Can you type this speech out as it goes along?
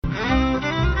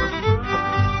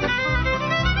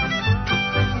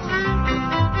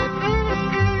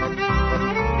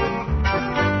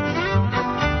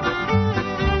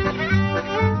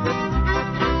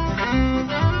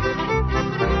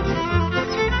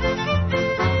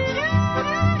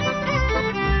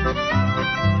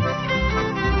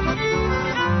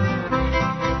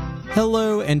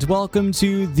Hello and welcome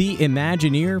to the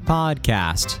Imagineer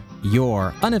Podcast,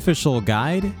 your unofficial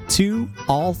guide to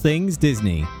all things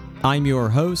Disney. I'm your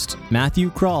host,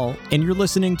 Matthew Krull, and you're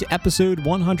listening to episode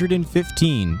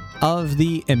 115 of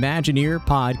the Imagineer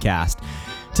Podcast.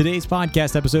 Today's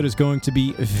podcast episode is going to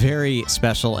be very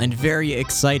special and very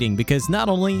exciting because not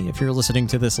only, if you're listening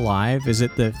to this live, is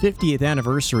it the 50th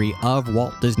anniversary of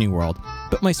Walt Disney World,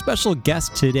 but my special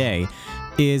guest today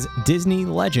is Disney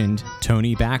legend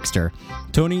Tony Baxter.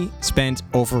 Tony spent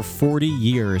over 40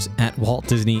 years at Walt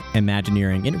Disney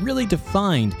Imagineering and really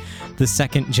defined the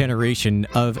second generation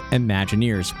of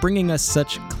Imagineers, bringing us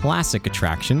such classic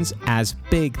attractions as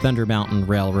Big Thunder Mountain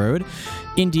Railroad,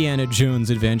 Indiana Jones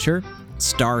Adventure,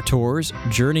 Star Tours,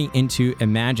 Journey into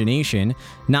Imagination,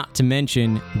 not to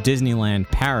mention Disneyland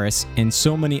Paris, and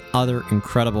so many other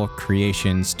incredible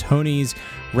creations. Tony's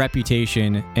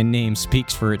reputation and name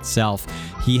speaks for itself.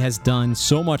 He has done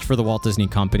so much for the Walt Disney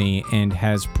Company and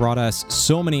has brought us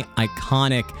so many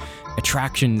iconic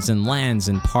attractions and lands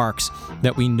and parks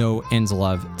that we know and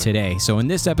love today. So in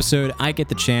this episode, I get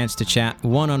the chance to chat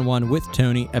one-on-one with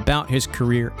Tony about his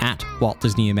career at Walt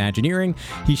Disney Imagineering.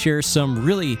 He shares some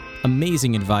really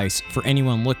amazing advice for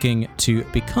anyone looking to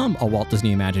become a Walt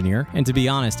Disney Imagineer. And to be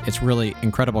honest, it's really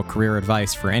incredible career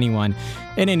advice for anyone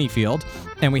in any field.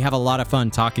 And we have a lot of fun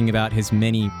talking about his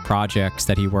many projects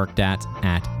that he worked at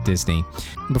Disney.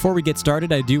 Before we get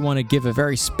started, I do want to give a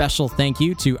very special thank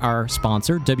you to our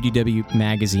sponsor, WDW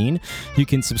Magazine. You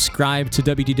can subscribe to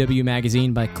WDW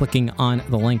Magazine by clicking on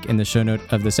the link in the show note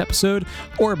of this episode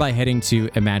or by heading to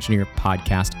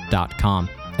ImagineerPodcast.com.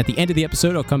 At the end of the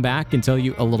episode, I'll come back and tell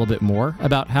you a little bit more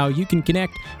about how you can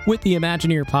connect with the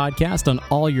Imagineer Podcast on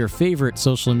all your favorite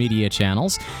social media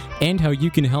channels and how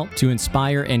you can help to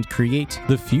inspire and create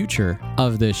the future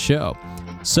of this show.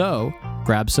 So,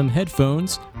 grab some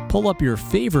headphones, pull up your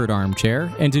favorite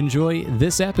armchair, and enjoy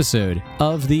this episode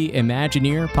of the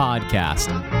Imagineer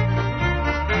Podcast.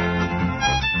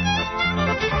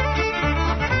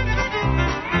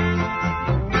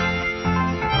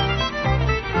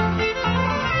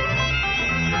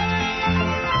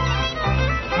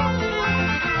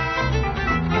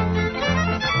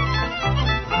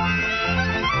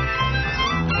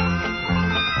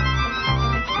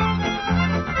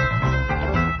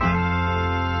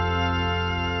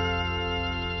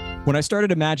 When I started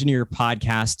Imagineer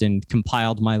Podcast and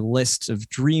compiled my list of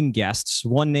dream guests,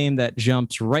 one name that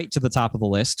jumped right to the top of the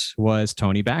list was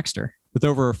Tony Baxter. With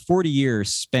over 40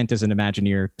 years spent as an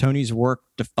Imagineer, Tony's work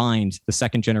defined the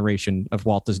second generation of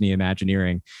Walt Disney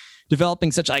Imagineering, developing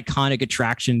such iconic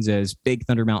attractions as Big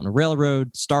Thunder Mountain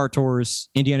Railroad, Star Tours,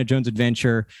 Indiana Jones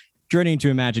Adventure, Journey into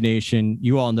Imagination.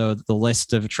 You all know the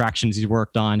list of attractions he's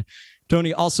worked on.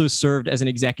 Tony also served as an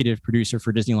executive producer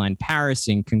for Disneyland Paris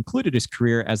and concluded his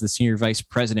career as the senior vice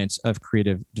president of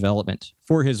creative development.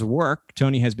 For his work,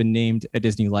 Tony has been named a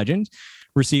Disney legend,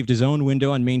 received his own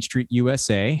window on Main Street,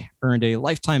 USA, earned a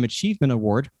Lifetime Achievement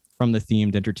Award from the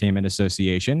Themed Entertainment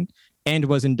Association, and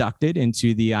was inducted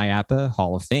into the IAAPA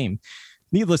Hall of Fame.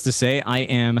 Needless to say, I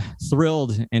am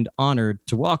thrilled and honored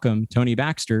to welcome Tony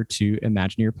Baxter to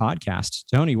Imagineer Podcast.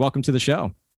 Tony, welcome to the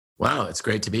show. Wow, it's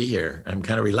great to be here. I'm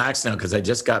kind of relaxed now because I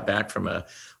just got back from a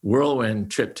whirlwind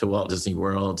trip to Walt Disney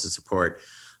World to support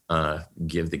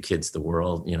Give the Kids the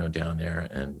World, down there.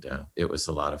 And it was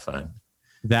a lot of fun.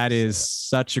 That is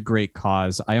such a great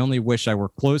cause. I only wish I were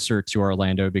closer to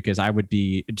Orlando because I would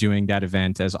be doing that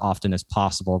event as often as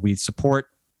possible. We support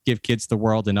Give Kids the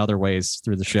World in other ways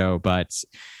through the show, but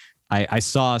I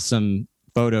saw some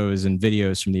photos and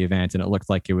videos from the event and it looked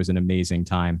like it was an amazing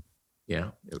time. Yeah,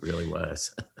 it really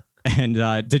was. And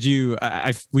did you,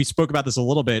 we spoke about this a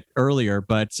little bit earlier,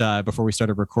 but before we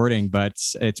started recording, but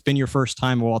it's been your first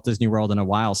time at Walt Disney World in a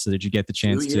while. So did you get the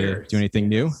chance to do anything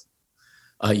new?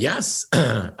 Yes,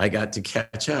 I got to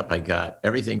catch up. I got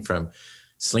everything from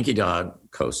Slinky Dog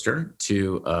coaster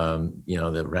to,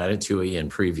 the Ratatouille in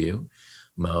preview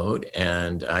mode.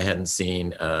 And I hadn't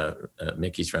seen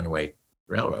Mickey's Runaway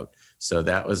Railroad. So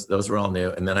those were all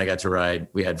new. And then I got to ride,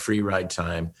 we had free ride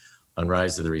time on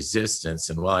Rise of the Resistance.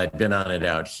 And while I'd been on it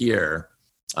out here,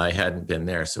 I hadn't been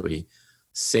there. So we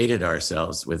sated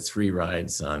ourselves with 3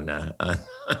 rides on the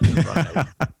ride.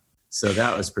 So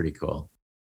that was pretty cool.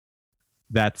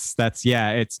 That's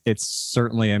it's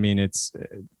certainly, it's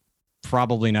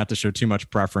probably not to show too much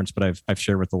preference, but I've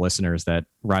shared with the listeners that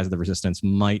Rise of the Resistance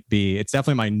it's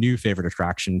definitely my new favorite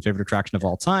attraction of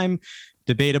all time.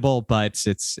 Debatable, but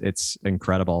it's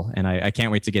incredible. And I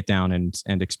can't wait to get down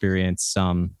and experience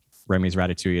Remy's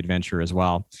Ratatouille Adventure as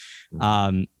well.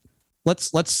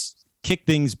 Let's kick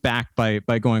things back by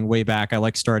going way back. I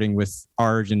like starting with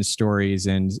origin stories,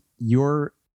 and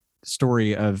your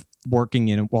story of working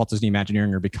in Walt Disney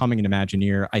Imagineering or becoming an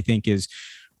Imagineer, I think is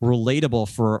relatable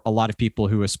for a lot of people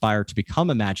who aspire to become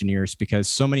Imagineers, because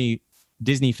so many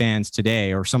Disney fans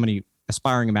today, or so many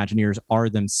aspiring Imagineers, are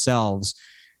themselves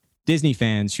Disney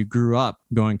fans who grew up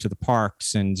going to the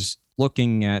parks and just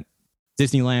looking at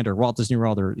Disneyland or Walt Disney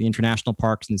World or the international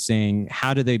parks and saying,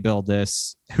 how do they build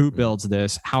this? Who builds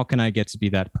this? How can I get to be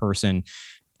that person?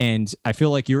 And I feel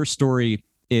like your story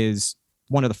is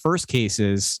one of the first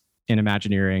cases in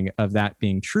Imagineering of that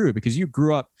being true, because you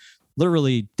grew up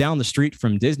literally down the street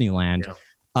from Disneyland.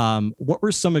 Yeah. What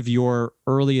were some of your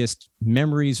earliest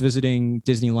memories visiting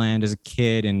Disneyland as a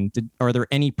kid? And are there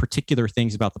any particular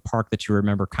things about the park that you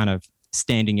remember kind of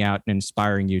standing out and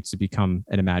inspiring you to become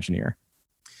an Imagineer?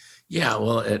 Yeah,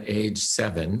 well, at age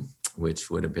 7, which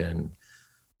would have been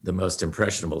the most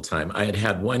impressionable time, I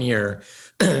had 1 year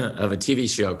of a TV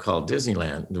show called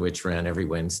Disneyland, which ran every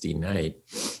Wednesday night.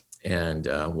 And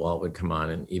Walt would come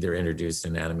on and either introduce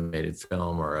an animated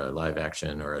film or a live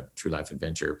action or a true life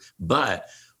adventure. But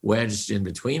wedged in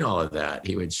between all of that,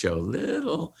 he would show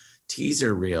little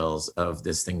teaser reels of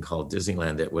this thing called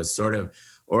Disneyland that was sort of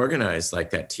organized like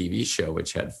that TV show,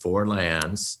 which had 4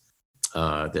 lands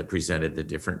that presented the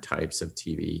different types of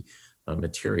TV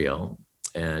material.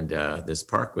 And this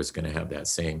park was going to have that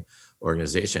same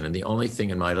organization. And the only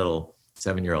thing in my little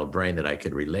 7-year-old brain that I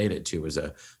could relate it to was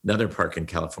another park in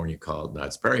California called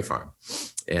Knott's Berry Farm.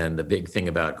 And the big thing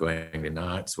about going to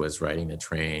Knott's was riding the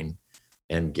train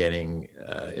and getting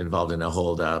involved in a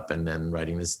holdup, and then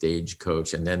riding the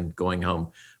stagecoach, and then going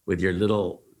home with your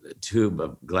little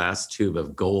glass tube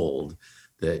of gold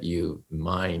that you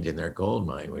mined in their gold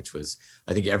mine, which was,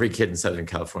 I think every kid in Southern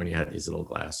California had these little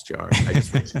glass jars.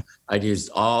 I'd used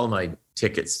all my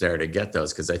tickets there to get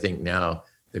those, because I think now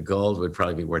the gold would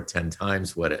probably be worth 10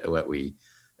 times it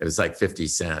was like 50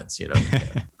 cents,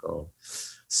 gold.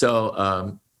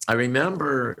 So I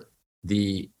remember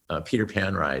the Peter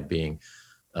Pan ride being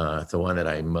the one that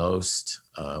I most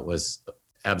was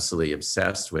absolutely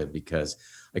obsessed with, because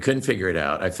I couldn't figure it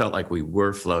out. I felt like we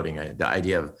were floating. The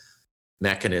idea of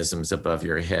mechanisms above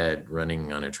your head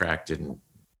running on a track didn't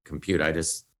compute. I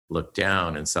just looked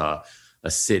down and saw a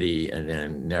city and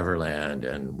then Neverland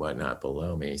and whatnot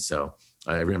below me. So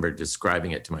I remember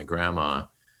describing it to my grandma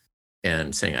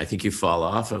and saying, I think you fall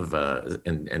off of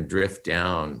and drift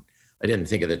down. I didn't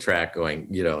think of the track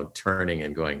going, turning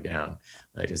and going down.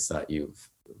 I just thought you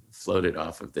floated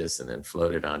off of this and then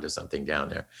floated onto something down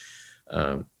there.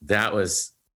 That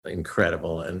was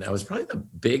incredible. And that was probably the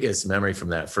biggest memory from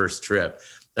that first trip,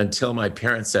 until my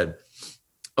parents said,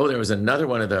 oh, there was another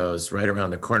one of those right around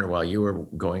the corner. While you were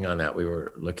going on that, we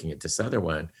were looking at this other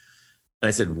one. And I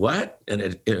said, what?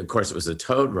 And of course, it was a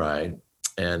Toad ride,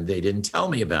 and they didn't tell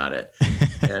me about it.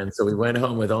 And so we went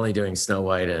home with only doing Snow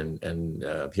White and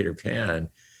Peter Pan.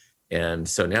 And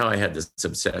so now I had this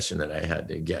obsession that I had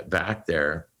to get back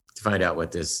there to find out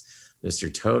what this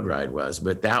Mr. Toad ride was.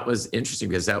 But that was interesting,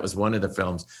 because that was one of the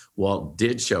films Walt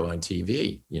did show on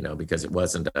TV, because it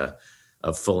wasn't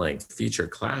a full-length feature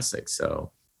classic.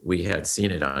 So we had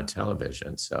seen it on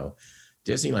television. So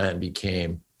Disneyland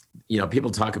became,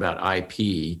 people talk about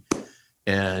IP,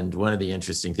 and one of the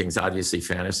interesting things, obviously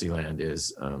Fantasyland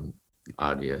is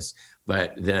obvious,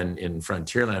 but then in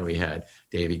Frontierland, we had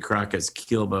Davy Crockett's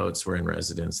keelboats were in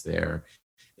residence there.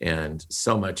 And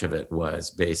so much of it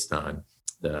was based on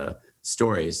the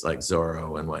stories like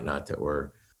Zorro and whatnot that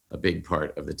were a big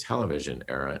part of the television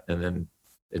era. And then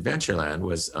Adventureland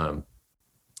was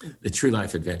the true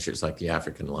life adventures like the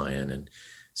African Lion and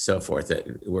so forth,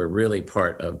 that were really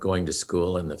part of going to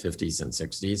school in the 50s and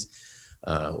 60s.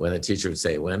 When the teacher would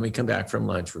say, when we come back from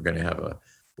lunch, we're going to have a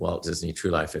Walt Disney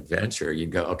True Life Adventure,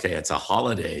 you'd go, okay, it's a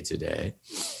holiday today.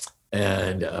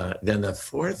 And then the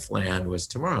fourth land was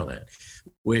Tomorrowland,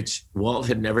 which Walt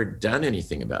had never done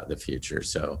anything about the future.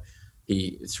 So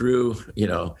he threw,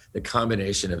 the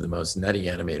combination of the most nutty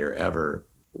animator ever,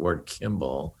 Ward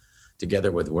Kimball,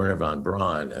 together with Werner von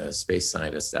Braun, a space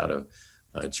scientist out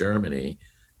of Germany.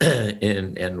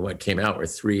 And what came out were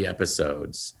 3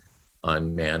 episodes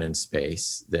on man in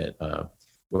space that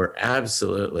were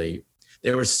absolutely,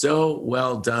 they were so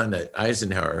well done that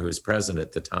Eisenhower, who was president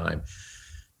at the time,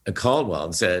 called Walt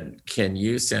and said, can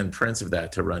you send prints of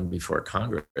that to run before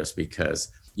Congress?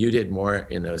 Because you did more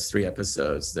in those 3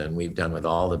 episodes than we've done with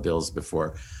all the bills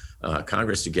before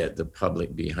Congress to get the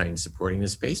public behind supporting the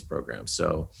space program.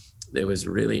 So it was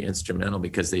really instrumental,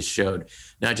 because they showed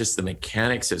not just the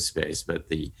mechanics of space, but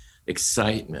the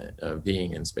excitement of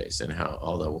being in space, and how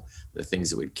all the things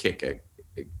that would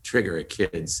trigger a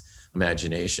kid's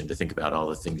imagination to think about all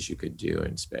the things you could do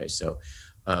in space. So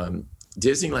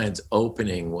Disneyland's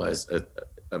opening was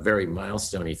a very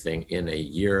milestone-y thing in a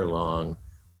year-long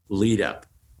lead up.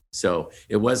 So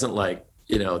it wasn't like,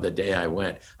 the day I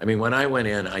went. I mean, when I went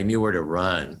in, I knew where to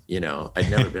run. I'd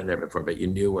never been there before, but you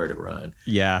knew where to run.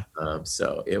 Yeah.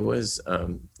 So it was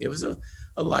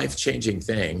a life-changing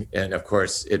thing, and of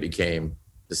course, it became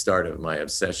the start of my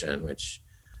obsession, which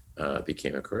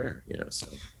became a career. So.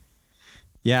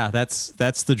 Yeah,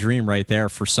 that's the dream right there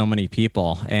for so many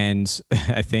people, and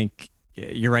I think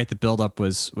you're right. The buildup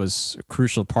was a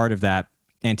crucial part of that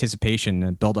anticipation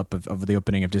and buildup of the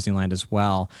opening of Disneyland as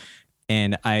well.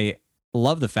 And I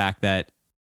love the fact that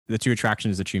the two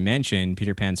attractions that you mentioned,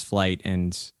 Peter Pan's Flight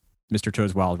and Mr.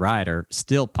 Toad's Wild Ride, are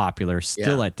still popular,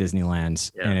 still at Disneyland.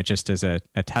 Yeah. And it just is a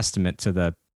testament to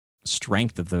the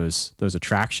strength of those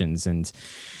attractions. And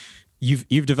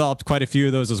you've developed quite a few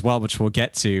of those as well, which we'll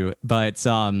get to. But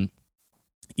a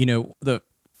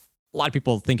lot of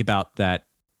people think about that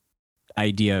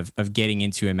idea of getting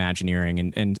into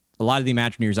Imagineering, and a lot of the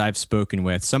Imagineers I've spoken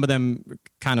with, some of them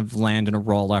kind of land in a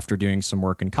role after doing some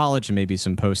work in college and maybe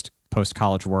some post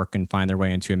college work and find their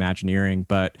way into Imagineering.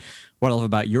 But what I love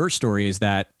about your story is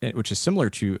that, which is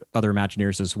similar to other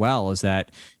Imagineers as well, is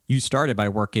that you started by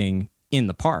working in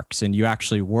the parks, and you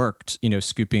actually worked,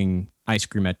 scooping ice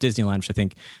cream at Disneyland, which I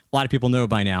think a lot of people know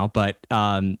by now. But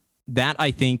that, I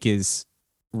think, is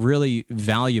really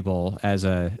valuable as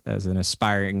an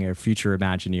aspiring or future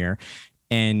Imagineer.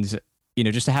 And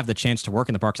just to have the chance to work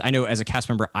in the parks. I know as a cast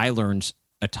member, I learned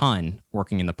a ton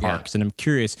working in the parks. Yeah. And I'm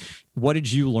curious, what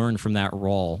did you learn from that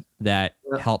role that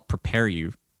helped prepare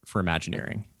you for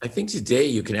Imagineering? I think today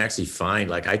you can actually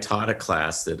find, I taught a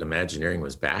class that Imagineering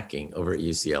was backing over at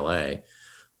UCLA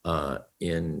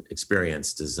in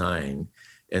experience design.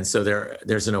 And so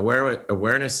there's an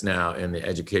awareness now in the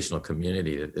educational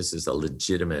community that this is a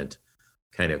legitimate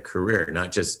kind of career,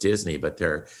 not just Disney, but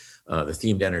the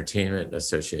Themed Entertainment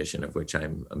Association, of which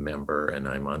I'm a member, and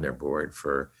I'm on their board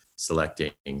for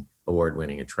selecting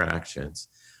award-winning attractions,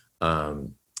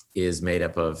 is made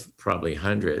up of probably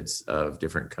hundreds of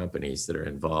different companies that are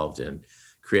involved in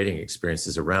creating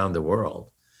experiences around the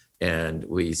world. And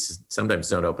we sometimes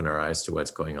don't open our eyes to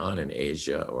what's going on in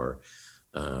Asia or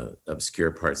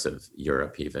obscure parts of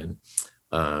Europe even.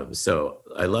 So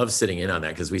I love sitting in on that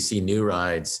because we see new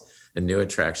rides and new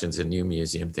attractions and new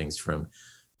museum things from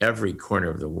every corner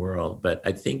of the world. But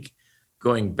I think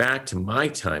going back to my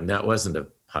time, that wasn't a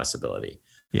possibility.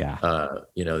 Yeah.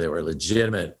 There were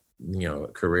legitimate,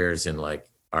 careers in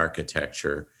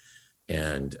architecture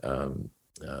and,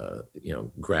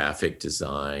 graphic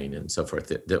design and so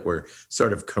forth that were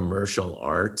sort of commercial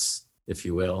arts, if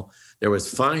you will. There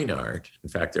was fine art. In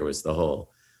fact, there was the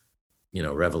whole,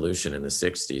 revolution in the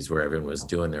 60s where everyone was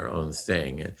doing their own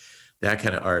thing. And that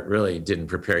kind of art really didn't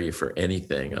prepare you for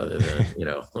anything other than,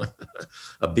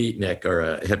 a beatnik or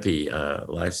a hippie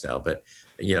lifestyle. But,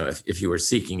 if you were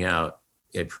seeking out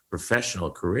a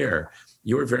professional career,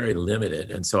 you were very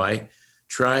limited. And so I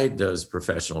tried those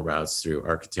professional routes through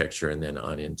architecture and then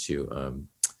on into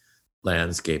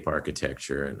landscape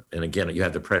architecture. And again, you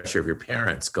have the pressure of your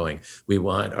parents going, we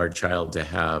want our child to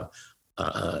have,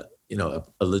 a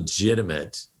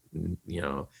legitimate,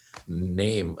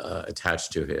 name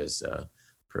attached to his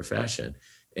profession.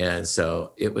 And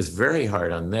so it was very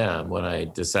hard on them when I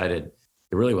decided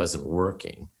it really wasn't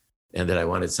working and that I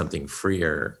wanted something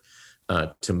freer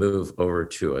to move over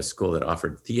to a school that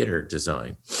offered theater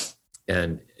design.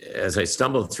 And as I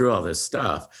stumbled through all this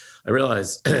stuff, I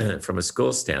realized from a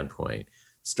school standpoint,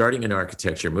 starting in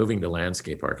architecture, moving to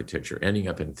landscape architecture, ending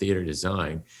up in theater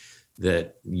design,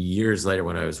 that years later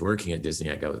when I was working at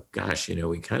Disney, I go, gosh,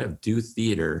 we kind of do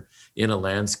theater in a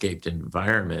landscaped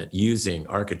environment using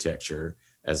architecture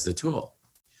as the tool.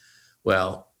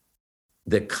 Well,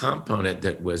 the component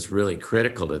that was really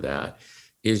critical to that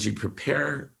is you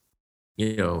prepare,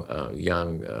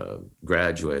 young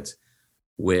graduates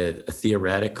with a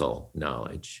theoretical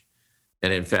knowledge.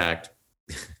 And in fact,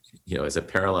 as a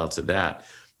parallel to that,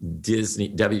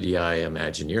 WDI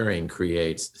Imagineering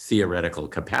creates theoretical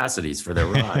capacities for their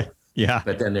ride. Yeah.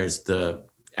 But then there's the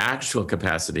actual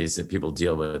capacities that people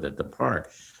deal with at the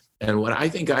park. And what I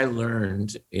think I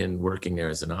learned in working there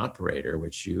as an operator,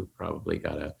 which you probably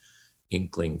got an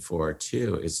inkling for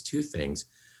too, is two things.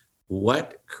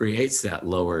 What creates that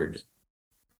lowered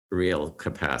real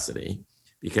capacity?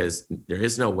 Because there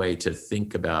is no way to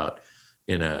think about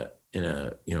in a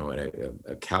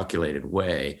calculated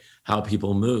way how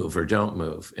people move or don't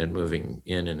move and moving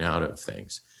in and out of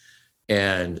things.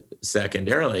 And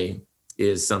secondarily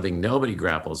is something nobody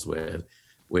grapples with,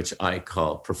 which I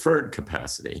call preferred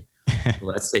capacity.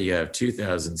 Let's say you have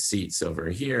 2,000 seats over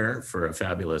here for a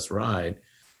fabulous ride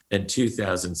and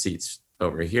 2,000 seats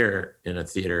over here in a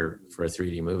theater for a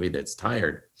 3D movie that's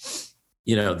tired.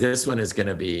 You know, this one is going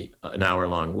to be an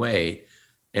hour-long wait,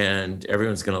 and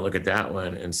everyone's going to look at that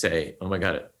one and say, "Oh my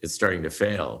God, it's starting to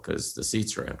fail because the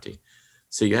seats are empty."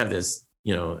 So you have this,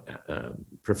 you know,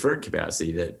 preferred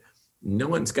capacity that no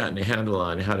one's gotten a handle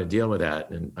on how to deal with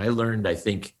that. And I learned, I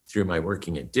think, through my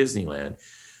working at Disneyland,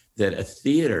 that a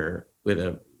theater with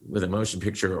a motion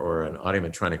picture or an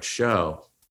audiomatronic show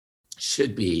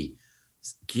should be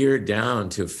geared down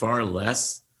to far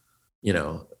less, you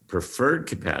know, preferred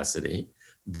capacity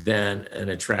than an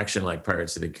attraction like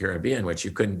Pirates of the Caribbean, which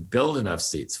you couldn't build enough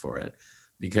seats for it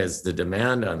because the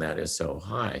demand on that is so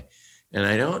high. And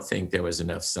I don't think there was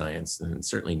enough science, and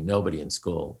certainly nobody in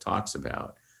school talks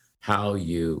about how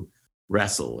you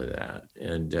wrestle with that.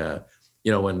 And,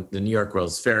 you know, when the New York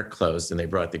World's Fair closed and they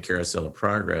brought the Carousel of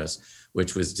Progress,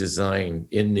 which was designed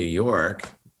in New York,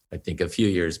 I think a few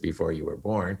years before you were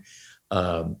born.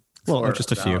 Well,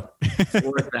 just a few.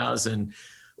 4,000.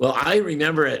 Well, I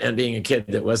remember it and being a kid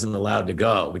that wasn't allowed to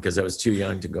go because I was too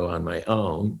young to go on my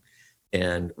own.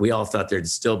 And we all thought there'd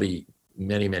still be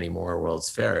many, many more World's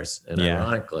Fairs. And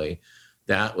ironically,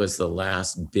 that was the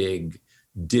last big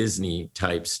Disney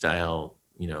type style,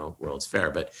 you know, World's Fair.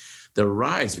 But the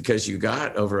rides, because you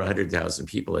got over 100,000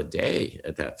 people a day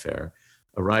at that fair,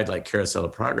 a ride like Carousel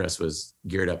of Progress was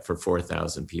geared up for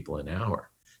 4,000 people an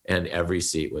hour, and every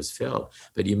seat was filled.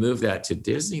 But you move that to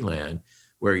Disneyland,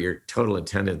 where your total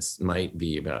attendance might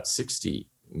be about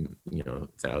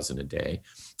 60,000 a day.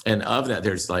 And of that,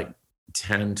 there's like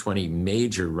 10, 20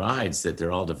 major rides that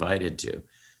they're all divided to.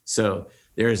 So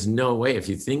there is no way, if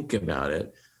you think about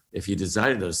it, if you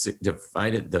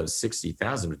divided those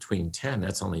 60,000 between 10,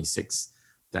 that's only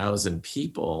 6,000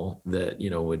 people that, you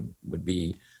know, would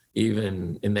be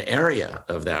even in the area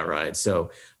of that ride.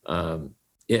 So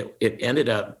it ended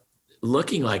up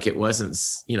looking like it wasn't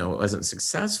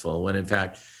successful, when in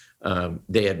fact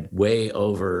they had way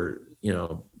over, you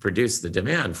know, produced the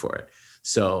demand for it.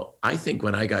 So I think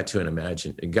when I got to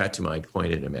my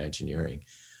point in Imagineering,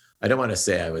 I don't want to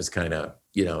say I was kind of,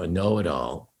 you know, a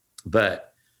know-it-all, but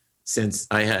since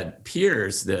I had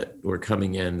peers that were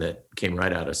coming in that came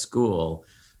right out of school,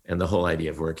 and the whole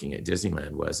idea of working at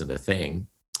Disneyland wasn't a thing,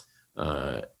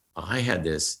 I had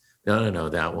this, no,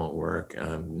 that won't work.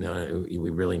 No, we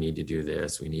really need to do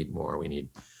this. We need more. We need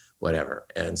whatever.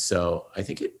 And so I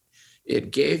think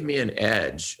it gave me an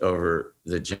edge over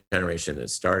the generation that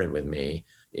started with me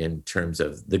in terms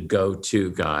of the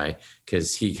go-to guy,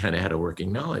 because he kind of had a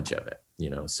working knowledge of it, you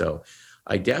know. So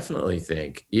I definitely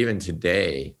think even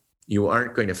today, you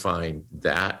aren't going to find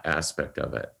that aspect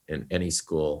of it in any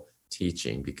school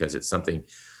teaching, because it's something,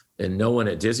 and no one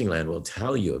at Disneyland will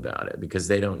tell you about it because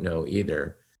they don't know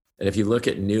either. And if you look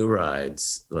at new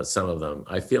rides, some of them,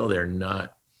 I feel they're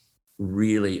not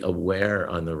really aware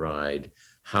on the ride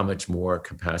how much more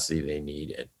capacity they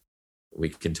need. We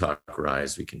can talk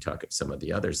Rise, we can talk at some of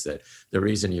the others, that the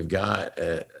reason you've got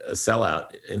a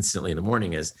sellout instantly in the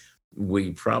morning is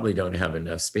we probably don't have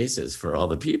enough spaces for all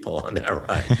the people on that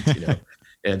ride, you know.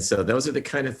 And so those are the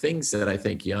kind of things that I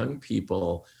think young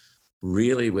people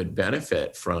really would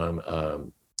benefit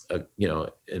from. You know,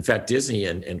 in fact, Disney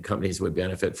and companies would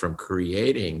benefit from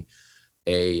creating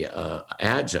a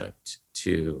adjunct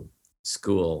to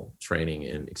school training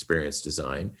in experience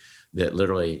design that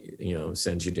literally, you know,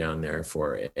 sends you down there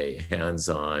for a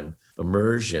hands-on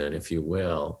immersion, if you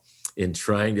will, in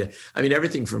trying to, I mean,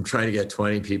 everything from trying to get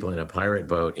 20 people in a pirate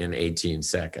boat in 18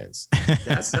 seconds.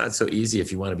 That's not so easy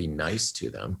if you want to be nice to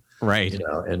them. Right. You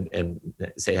know, and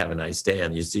say, have a nice day.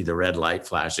 And you see the red light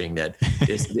flashing that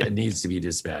it needs to be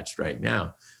dispatched right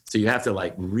now. So you have to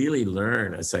like really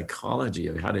learn a psychology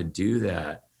of how to do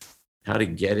that, how to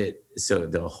get it so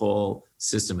the whole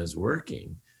system is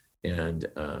working. And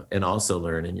also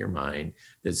learn in your mind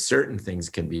that certain things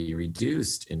can be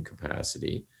reduced in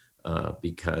capacity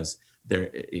because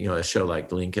they're, you know, a show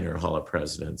like Lincoln or Hall of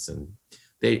Presidents, and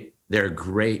they're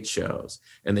great shows,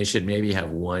 and they should maybe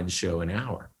have one show an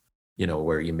hour, you know,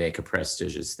 where you make a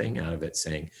prestigious thing out of it,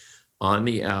 saying, on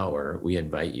the hour, we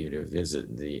invite you to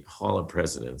visit the Hall of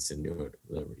Presidents in New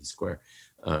Liberty Square,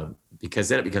 because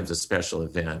then it becomes a special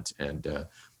event, and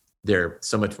they're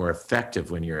so much more effective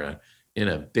when you're in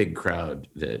a big crowd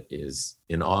that is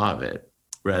in awe of it,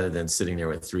 rather than sitting there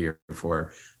with 3 or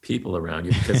 4 people around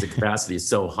you, because the capacity is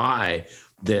so high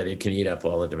that it can eat up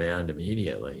all the demand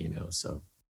immediately, you know. So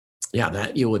yeah,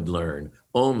 that you would learn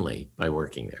only by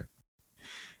working there.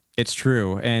 It's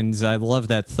true. And I love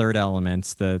that third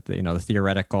element, the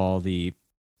theoretical, the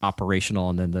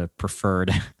operational, and then the preferred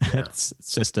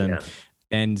system. Yeah.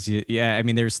 And yeah, I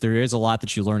mean, there is a lot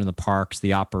that you learn in the parks,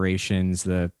 the operations,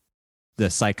 the the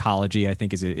psychology, I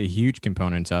think, is a huge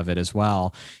component of it as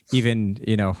well. Even,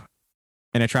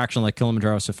 an attraction like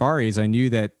Kilimanjaro Safaris,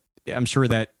 I'm sure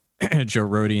that Joe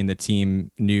Rohde and the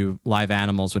team knew live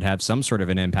animals would have some sort of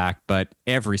an impact, but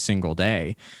every single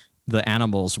day, the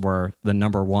animals were the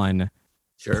number one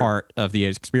part of the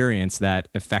experience that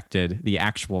affected the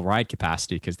actual ride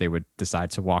capacity, because they would decide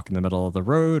to walk in the middle of the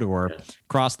road or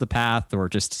cross the path or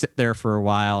just sit there for a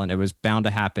while. And it was bound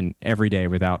to happen every day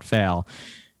without fail.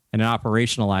 And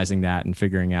operationalizing that and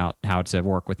figuring out how to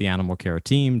work with the animal care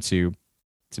team to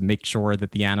make sure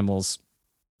that the animals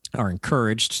are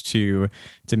encouraged to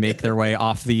make their way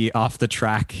off the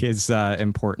track is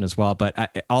important as well.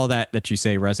 But all that you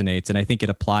say resonates, and I think it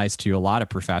applies to a lot of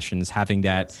professions. Having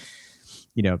that,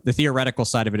 the theoretical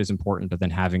side of it is important, but then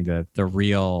having the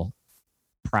real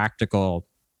practical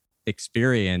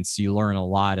experience, you learn a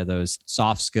lot of those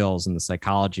soft skills and the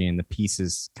psychology, and the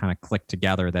pieces kind of click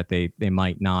together that they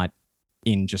might not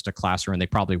in just a classroom. They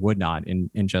probably would not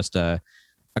in just a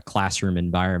classroom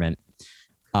environment.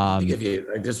 To give you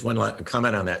just one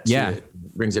comment on that too, it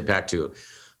brings it back to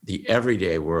the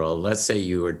everyday world. Let's say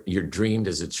you're dreamed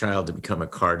as a child to become a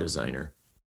car designer,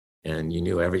 and you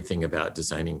knew everything about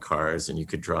designing cars and you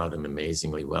could draw them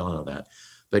amazingly well and all that,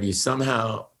 but you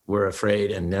somehow were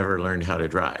afraid and never learned how to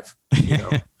drive.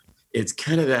 It's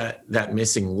kind of that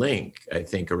missing link, I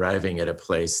think, arriving at a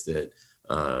place that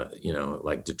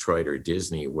like Detroit or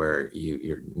Disney, where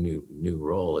your new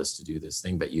role is to do this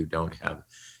thing, but you don't have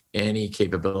any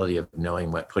capability of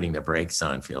knowing what putting the brakes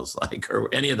on feels like,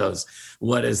 or any of those.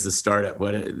 What is the startup?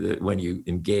 When you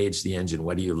engage the engine,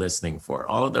 what are you listening for?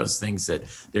 All of those things that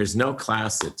there's no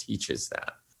class that teaches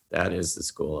that. That is the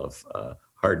school of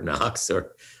hard knocks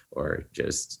or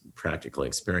just practical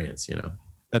experience,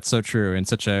 That's so true, and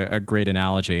such a great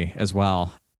analogy as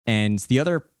well. And the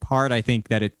other part, I think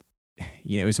that it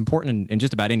is important in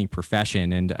just about any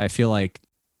profession. And I feel like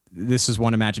this is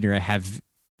one Imagineer I have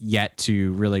yet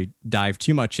to really dive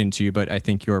too much into, but I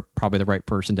think you're probably the right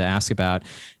person to ask about,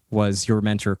 was your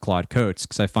mentor, Claude Coates,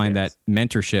 because I find that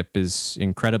mentorship is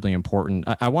incredibly important.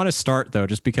 I want to start, though,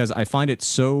 just because I find it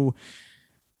so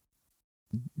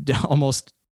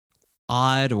almost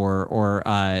odd or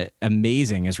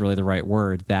amazing is really the right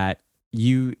word, that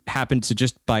you happened to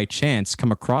just by chance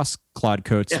come across Claude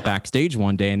Coates backstage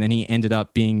one day, and then he ended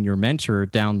up being your mentor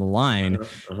down the line.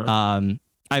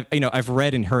 I've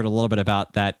read and heard a little bit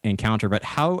about that encounter, but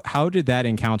how did that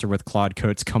encounter with Claude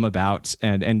Coates come about,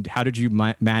 and how did you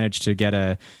manage to get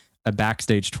a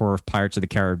backstage tour of Pirates of the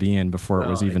Caribbean before it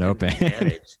was even open?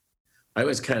 I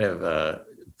was kind of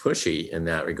pushy in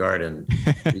that regard, and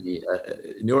the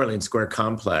New Orleans Square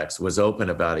Complex was open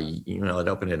it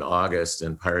opened in August,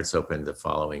 and Pirates opened the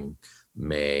following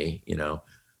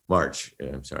March.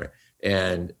 I'm sorry.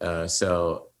 And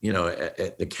so,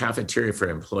 the cafeteria for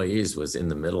employees was in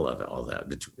the middle of all that,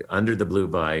 under the Blue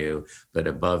Bayou, but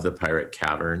above the Pirate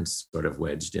Caverns, sort of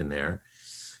wedged in there.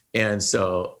 And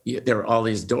so there were all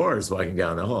these doors walking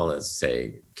down the hall, let's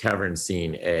say Cavern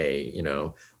Scene A,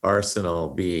 Arsenal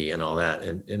B, and all that.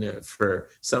 And for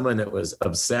someone that was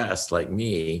obsessed like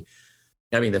me,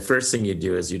 I mean, the first thing you'd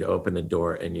do is you'd open the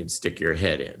door and you'd stick your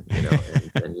head in,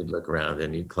 and you'd look around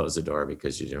and you'd close the door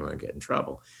because you didn't want to get in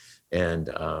trouble. And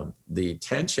the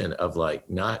tension of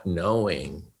not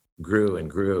knowing grew and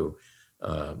grew,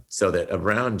 so that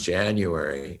around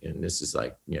January, and this is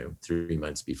 3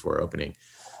 months before opening,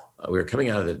 we were coming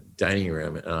out of the dining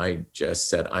room, and I just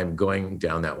said, I'm going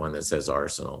down that one that says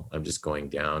Arsenal. I'm just going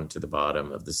down to the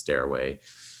bottom of the stairway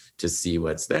to see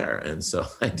what's there. And so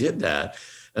I did that.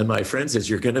 And my friend says,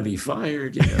 you're going to be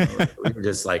fired. We were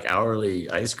just like hourly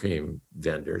ice cream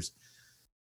vendors.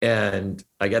 And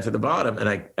I got to the bottom, and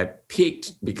I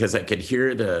peeked because I could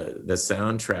hear the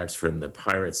soundtracks from the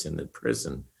pirates in the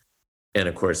prison. And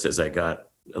of course, as I got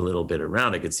a little bit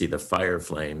around, I could see the fire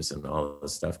flames and all the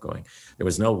stuff going. There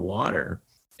was no water.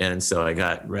 And so I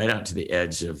got right out to the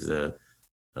edge of the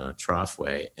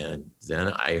troughway. And then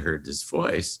I heard this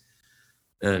voice,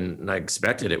 and I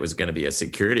expected it was going to be a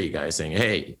security guy saying,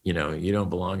 hey, you don't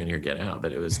belong in here, get out.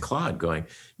 But it was Claude going,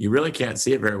 you really can't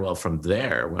see it very well from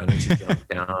there. Why don't you jump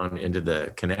down into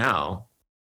the canal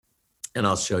and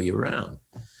I'll show you around.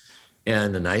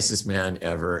 And the nicest man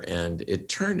ever. And it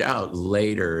turned out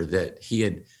later that he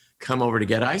had come over to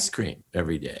get ice cream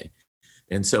every day.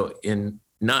 And so in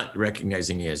not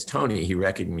recognizing me as Tony, he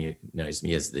recognized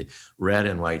me as the red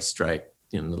and white striped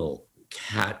little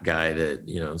cat guy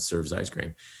that, serves ice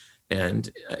cream. And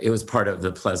it was part of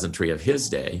the pleasantry of his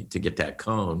day to get that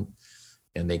cone.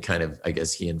 And they kind of, I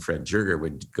guess he and Fred Jurger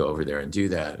would go over there and do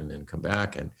that and then come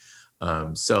back.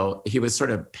 And so he was sort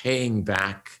of paying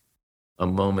back a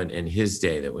moment in his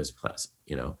day that was pleasant,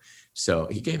 you know. So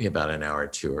he gave me about an hour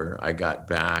tour. I got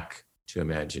back to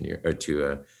Imagineer or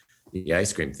to the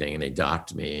ice cream thing, and they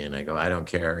docked me, and I go, I don't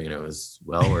care, you know, it was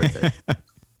well worth it.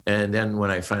 And then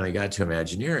when I finally got to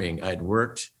Imagineering, I'd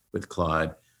worked with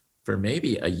Claude for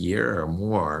maybe a year or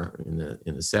more in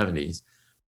the 70s.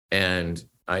 And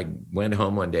I went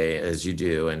home one day, as you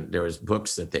do, and there was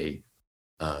books that they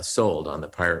sold on the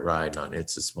Pirate Ride and on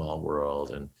It's a Small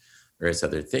World and various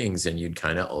other things. And you'd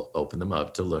kind of open them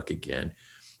up to look again.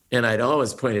 And I'd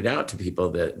always pointed out to people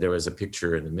that there was a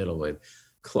picture in the middle with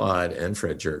Claude and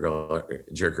Fred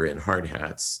Jerger in hard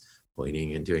hats,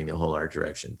 pointing and doing the whole art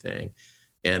direction thing.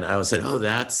 And I always said, oh,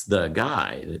 that's the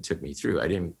guy that took me through. I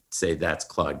didn't say that's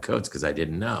Claude Coates because I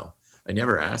didn't know. I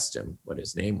never asked him what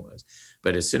his name was.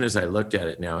 But as soon as I looked at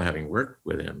it now, having worked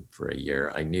with him for a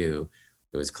year, I knew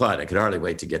it was Claude. I could hardly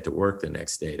wait to get to work the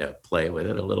next day to play with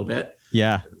it a little bit.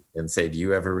 Yeah. And say, do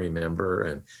you ever remember?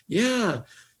 And yeah,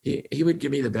 he would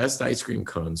give me the best ice cream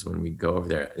cones when we'd go over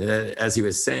there. And then as he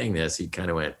was saying this, he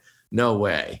kind of went, no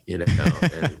way, you know.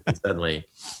 And suddenly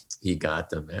he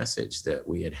got the message that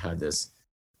we had this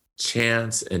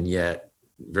chance and yet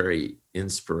very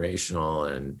inspirational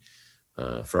and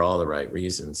for all the right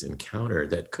reasons encounter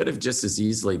that could have just as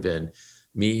easily been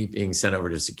me being sent over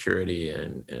to security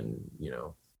and you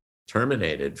know,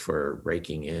 terminated for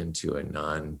breaking into a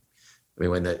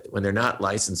when they're not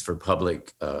licensed for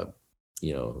public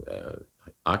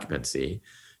occupancy,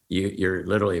 you're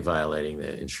literally violating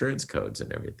the insurance codes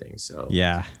and everything. So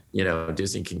yeah, you know,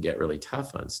 Disney can get really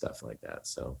tough on stuff like that.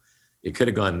 So it could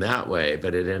have gone that way,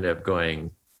 but it ended up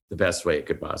going the best way it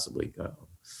could possibly go.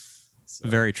 So.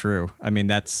 Very true. I mean,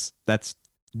 that's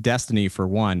destiny for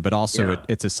one, but also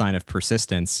it's a sign of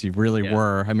persistence. You really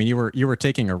were. I mean, you were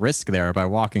taking a risk there by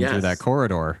walking through that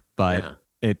corridor, but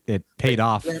it paid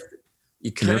off.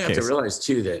 You kind of have to realize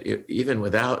too that even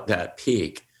without that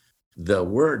peak, the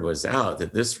word was out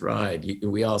that this ride,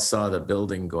 we all saw the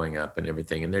building going up and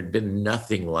everything, and there'd been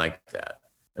nothing like that.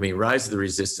 I mean, Rise of the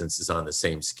Resistance is on the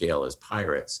same scale as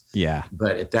Pirates. Yeah.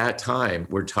 But at that time,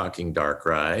 we're talking dark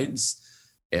rides.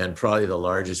 And probably the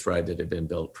largest ride that had been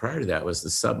built prior to that was the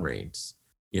Submarines,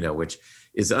 you know, which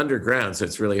is underground. So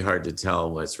it's really hard to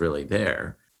tell what's really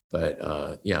there. But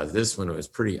this one was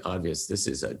pretty obvious. This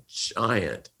is a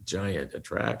giant, giant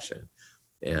attraction.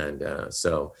 And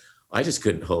so I just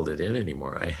couldn't hold it in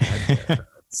anymore. I had to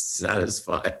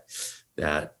satisfy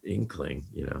that inkling,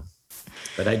 you know.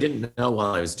 But I didn't know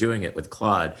while I was doing it with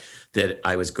Claude that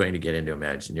I was going to get into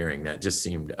Imagineering. That just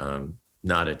seemed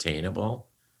not attainable.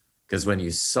 Because when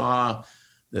you saw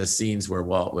the scenes where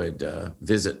Walt would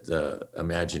visit the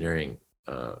Imagineering,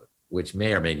 which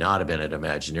may or may not have been at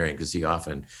Imagineering, because he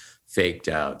often faked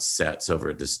out sets over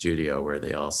at the studio where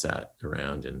they all sat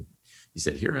around, and he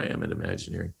said, here I am at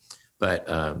Imagineering. But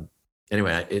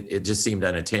anyway, it just seemed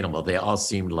unattainable. They all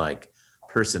seemed like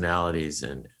personalities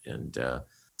and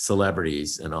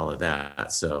celebrities and all of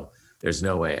that. So there's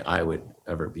no way I would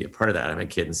ever be a part of that. I'm a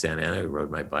kid in Santa Ana who rode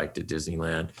my bike to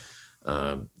Disneyland.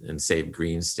 And save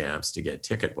green stamps to get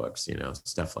ticket books, you know,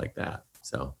 stuff like that.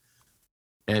 So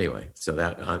anyway, so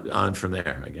that on from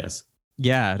there, I guess.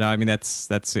 Yeah, no, I mean, that's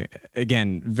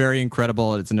again, very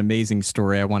incredible. It's an amazing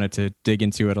story. I wanted to dig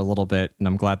into it a little bit, and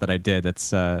I'm glad that I did.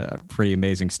 That's a pretty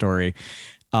amazing story.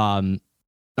 I'm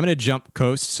going to jump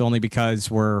coasts only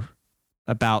because we're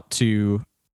about to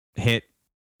hit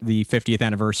the 50th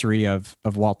anniversary of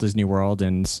Walt Disney World.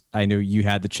 And I know you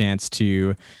had the chance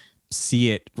to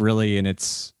see it really in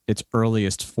its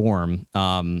earliest form.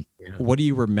 What do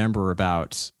you remember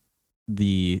about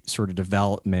the sort of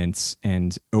developments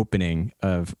and opening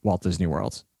of Walt Disney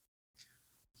World?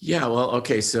 Yeah, well,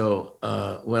 okay.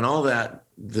 So when all that,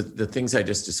 the things I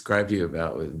just described to you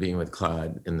about with being with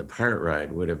Claude in the Pirate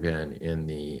Ride would have been in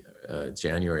the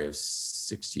January of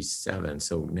 67.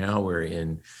 So now we're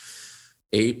in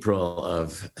April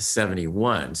of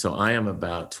 71. So I am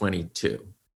about 22.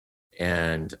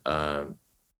 And I'd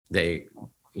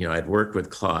worked with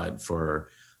Claude for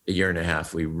a year and a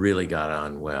half. We really got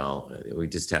on well. We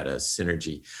just had a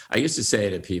synergy. I used to say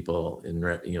to people,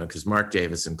 because Mark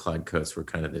Davis and Claude Coates were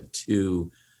kind of the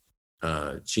two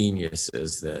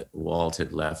geniuses that Walt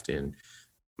had left in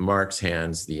Mark's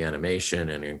hands, the animation,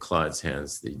 and in Claude's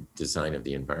hands, the design of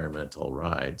the environmental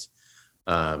rides.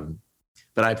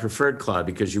 But I preferred Claude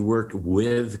because you worked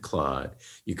with Claude.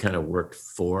 You kind of worked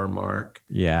for Mark.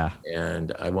 Yeah.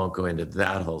 And I won't go into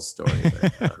that whole story.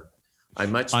 But, I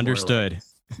much understood.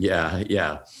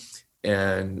 Yeah.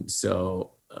 And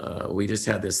so we just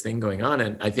had this thing going on.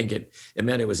 And I think it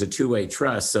meant it was a two-way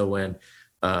trust. So when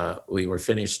we were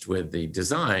finished with the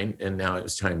design, and now it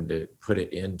was time to put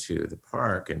it into the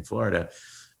park in Florida.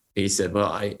 He said,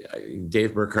 "Well,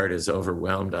 Dave Burkhardt is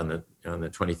overwhelmed on the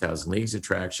 20,000 Leagues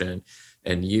attraction,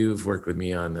 and you've worked with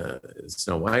me on the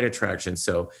Snow White attraction,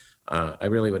 so I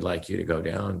really would like you to go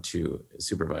down to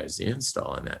supervise the install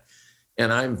on that."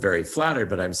 And I'm very flattered,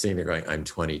 but I'm sitting there going, "I'm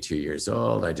 22 years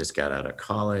old. I just got out of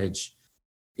college.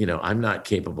 I'm not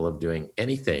capable of doing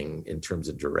anything in terms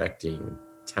of directing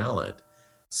talent."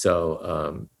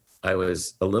 So I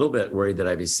was a little bit worried that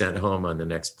I'd be sent home on the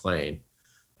next plane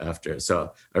after.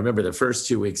 So I remember the first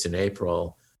 2 weeks in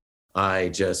April,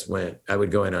 I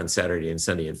would go in on Saturday and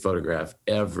Sunday and photograph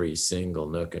every single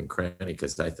nook and cranny,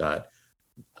 because I thought,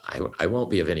 I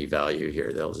won't be of any value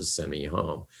here. They'll just send me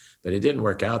home. But it didn't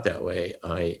work out that way.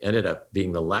 I ended up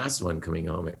being the last one coming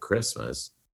home at Christmas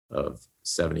of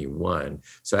 71.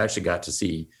 So I actually got to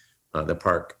see the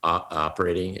park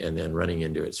operating and then running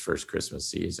into its first Christmas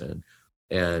season.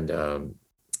 And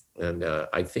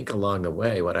I think along the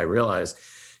way, what I realized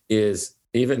is,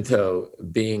 even though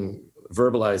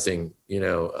verbalizing,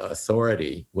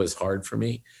 authority was hard for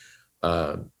me,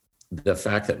 the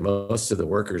fact that most of the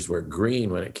workers were green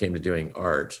when it came to doing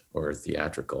art or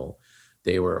theatrical,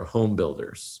 they were home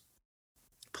builders,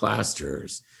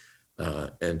 plasterers,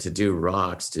 and to do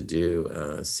rocks, to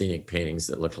do scenic paintings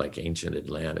that looked like ancient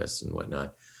Atlantis and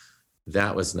whatnot,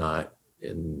 that was not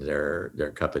in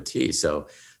their cup of tea. So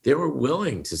they were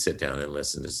willing to sit down and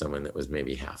listen to someone that was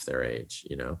maybe half their age,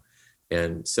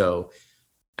 And so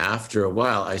after a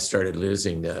while, I started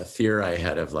losing the fear I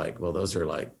had of like, well, those are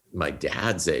like my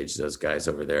dad's age, those guys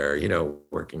over there,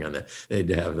 working on they'd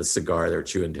have a cigar, they're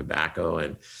chewing tobacco.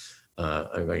 And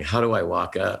I'm going, how do I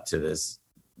walk up to this,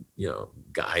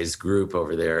 guys group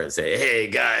over there and say, "Hey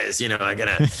guys, I'm going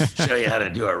to show you how to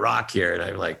do a rock here." And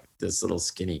I'm like this little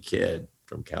skinny kid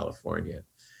from California.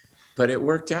 But it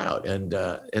worked out. And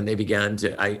they began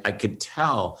to, I could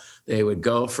tell they would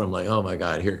go from like, "Oh my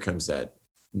God, here comes that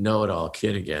know-it-all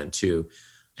kid again," to,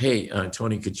 "Hey,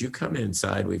 Tony, could you come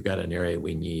inside? We've got an area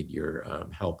we need your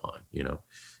help on,"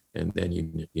 And then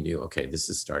you knew, okay, this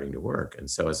is starting to work. And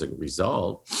so as a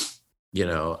result,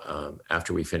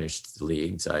 after we finished the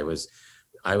leagues, I was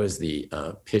the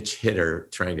pitch hitter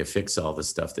trying to fix all the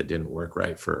stuff that didn't work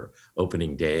right for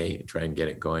opening day and try and get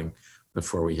it going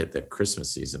before we hit the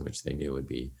Christmas season, which they knew would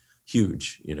be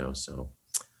huge, So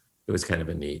it was kind of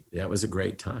that was a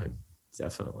great time,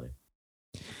 definitely.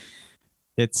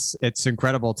 It's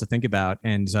incredible to think about.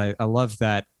 And I love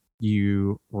that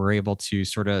you were able to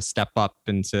sort of step up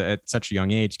at such a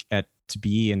young age to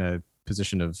be in a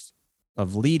position of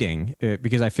leading,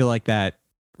 because I feel like that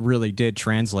really did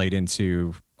translate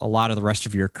into a lot of the rest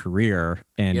of your career.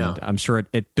 And yeah. I'm sure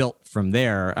it built from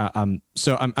there.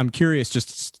 So I'm curious,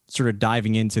 just sort of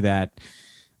diving into that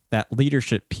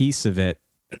leadership piece of it.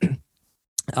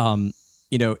 I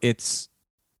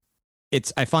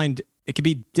find it can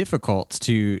be difficult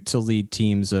to lead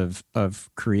teams of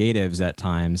creatives at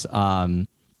times.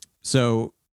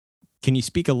 So can you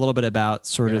speak a little bit about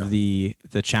sort of the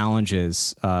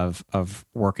challenges of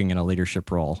working in a leadership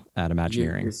role at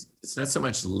Imagineering? It's not so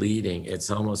much leading;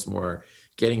 it's almost more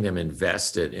getting them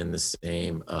invested in the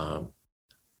same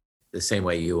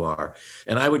way you are.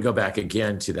 And I would go back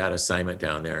again to that assignment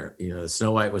down there. The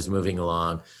Snow White was moving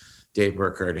along. Dave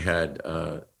Burkhardt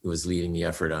was leading the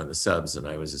effort on the subs, and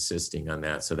I was assisting on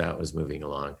that. So that was moving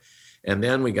along. And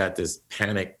then we got this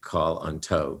panic call on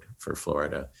Toad for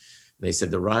Florida. They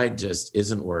said the ride just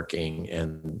isn't working,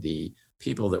 and the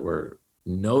people that were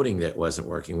noting that it wasn't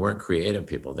working weren't creative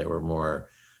people. They were more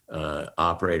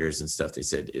operators and stuff. They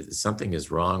said, something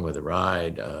is wrong with the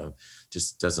ride,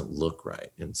 just doesn't look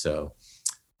right. And so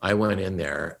I went in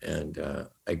there, and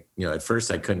at first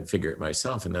I couldn't figure it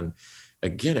myself. And then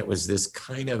again, it was this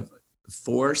kind of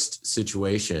forced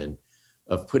situation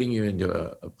of putting you into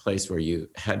a place where you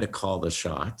had to call the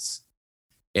shots.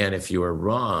 And if you were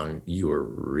wrong, you were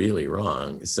really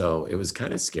wrong. So it was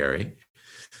kind of scary.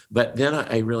 But then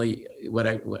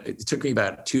it took me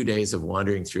about 2 days of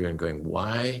wandering through and going,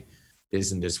 why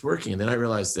isn't this working? And then I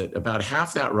realized that about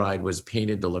half that ride was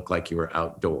painted to look like you were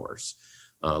outdoors,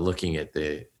 looking at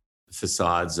the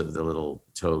facades of the little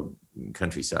Toad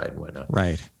countryside and whatnot.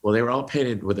 Right. Well, they were all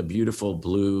painted with a beautiful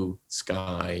blue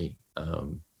sky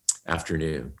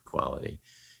afternoon quality.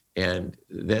 And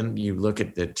then you look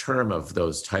at the term of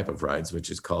those type of rides, which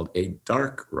is called a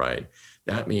dark ride.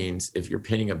 That means if you're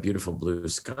painting a beautiful blue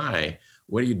sky,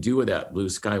 what do you do with that blue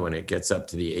sky when it gets up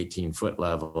to the 18-foot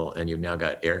level and you've now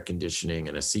got air conditioning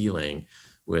and a ceiling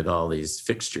with all these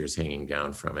fixtures hanging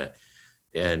down from it?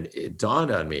 And it dawned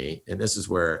on me, and this is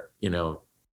where, it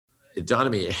dawned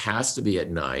on me, it has to be at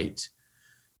night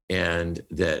and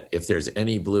that if there's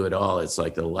any blue at all, it's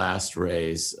like the last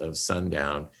rays of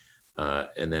sundown,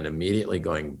 and then immediately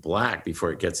going black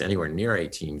before it gets anywhere near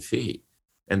 18 feet.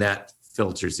 And that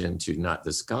filters into not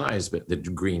the skies, but the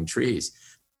green trees.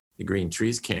 The green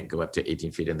trees can't go up to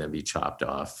 18 feet and then be chopped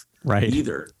off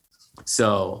either.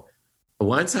 So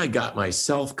once I got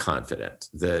myself confident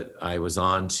that I was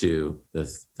on to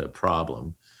the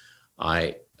problem,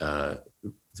 I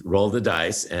rolled the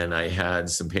dice, and I had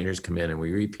some painters come in, and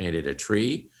we repainted a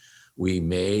tree. We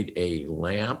made a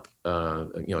lamp,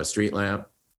 a street lamp,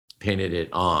 painted it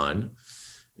on.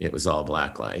 It was all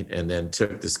black light, and then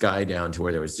took the sky down to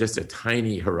where there was just a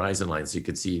tiny horizon line, so you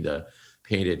could see the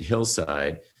painted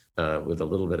hillside with a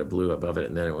little bit of blue above it,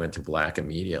 and then it went to black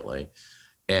immediately.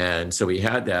 And so we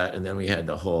had that, and then we had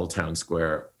the whole town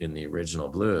square in the original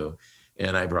blue.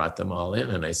 And I brought them all in,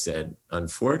 and I said,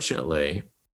 unfortunately,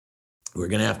 we're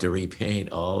going to have to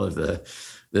repaint all of the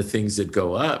things that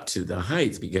go up to the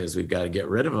heights, because we've got to get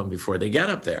rid of them before they get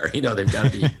up there. They've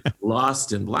got to be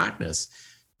lost in blackness.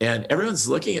 And everyone's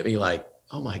looking at me like,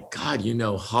 oh my God,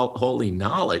 holy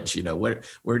knowledge,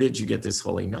 where did you get this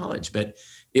holy knowledge? But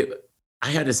I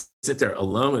had to sit there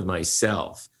alone with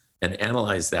myself and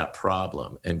analyze that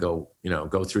problem and go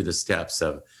through the steps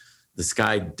of the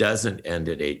sky doesn't end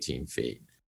at 18 feet,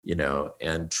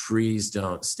 and trees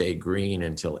don't stay green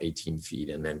until 18 feet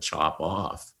and then chop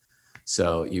off.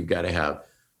 So you've got to have,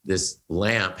 this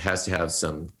lamp has to have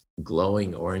some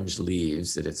glowing orange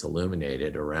leaves that it's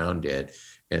illuminated around it.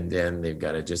 And then they've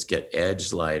got to just get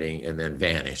edge lighting and then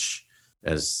vanish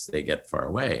as they get far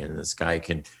away. And the sky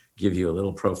can give you a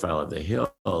little profile of the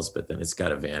hills, but then it's got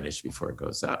to vanish before it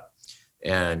goes up.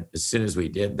 And as soon as we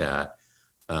did that,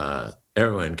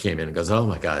 everyone came in and goes, oh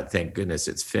my God, thank goodness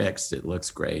it's fixed. It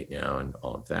looks great now and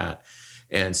all of that.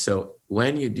 And so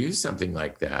when you do something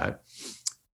like that,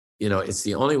 it's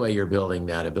the only way you're building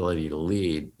that ability to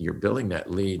lead. You're building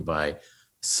that lead by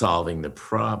solving the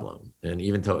problem. And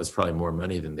even though it was probably more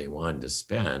money than they wanted to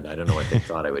spend, I don't know what they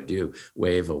thought I would do,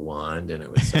 wave a wand and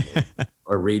it was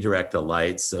or redirect the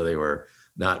lights so they were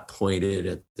not pointed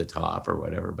at the top or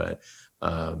whatever, but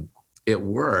it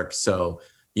worked. So,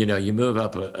 you move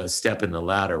up a step in the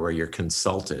ladder where you're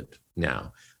consulted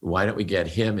now. Why don't we get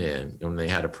him in? And when they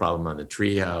had a problem on the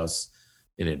treehouse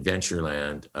in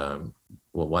Adventureland,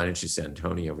 well, why don't you send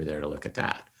Tony over there to look at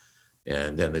that?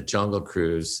 And then the Jungle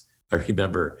Cruise, I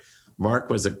remember Mark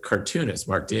was a cartoonist,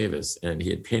 Mark Davis, and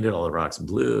he had painted all the rocks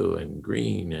blue and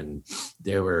green, and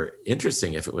they were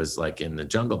interesting if it was like in the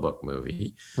Jungle Book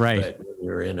movie. Right. But we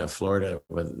were in Florida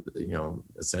with,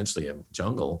 essentially a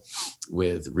jungle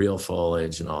with real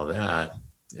foliage and all that,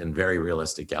 and very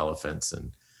realistic elephants.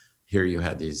 And here you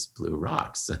had these blue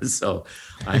rocks. So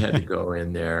I had to go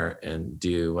in there and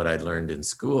do what I'd learned in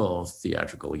school,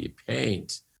 theatrically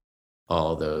paint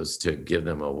all those to give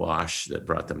them a wash that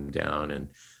brought them down. And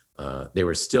they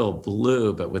were still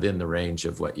blue, but within the range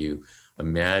of what you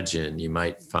imagine you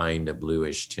might find a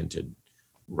bluish tinted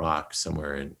rock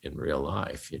somewhere in real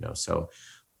life, So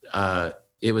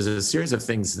it was a series of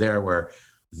things there where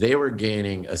they were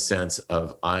gaining a sense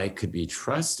of I could be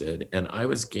trusted, and I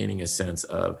was gaining a sense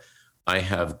of I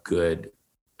have good,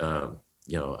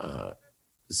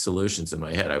 solutions in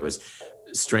my head. I was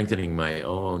strengthening my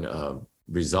own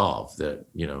resolve that,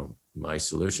 my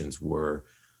solutions were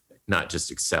not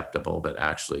just acceptable, but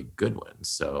actually good ones.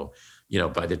 So,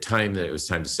 by the time that it was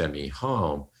time to send me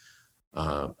home,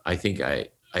 I think I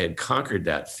had conquered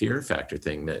that fear factor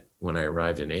thing that when I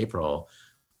arrived in April,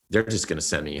 they're just going to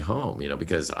send me home,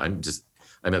 because I'm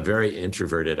a very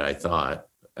introverted, I thought.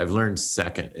 I've learned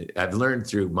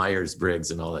through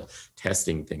Myers-Briggs and all the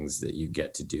testing things that you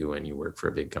get to do when you work for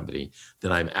a big company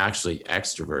that I'm actually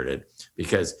extroverted,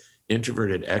 because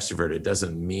introverted, extroverted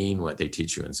doesn't mean what they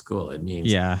teach you in school. It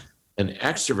means an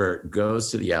extrovert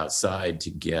goes to the outside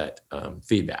to get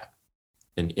feedback.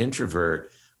 An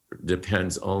introvert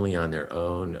depends only on their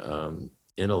own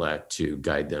intellect to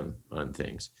guide them on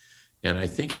things. And I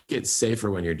think it's safer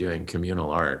when you're doing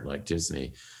communal art like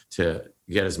Disney to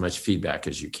get as much feedback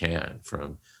as you can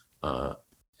from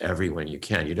everyone you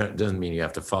can. It doesn't mean you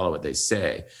have to follow what they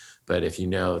say, but if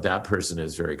that person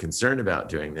is very concerned about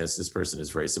doing this person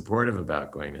is very supportive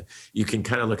about going to, you can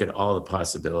kind of look at all the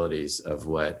possibilities of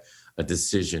what a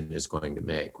decision is going to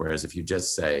make. Whereas if you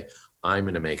just say, I'm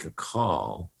going to make a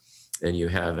call, and you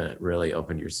haven't really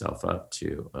opened yourself up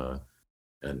to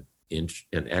an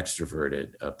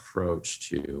extroverted approach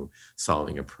to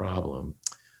solving a problem,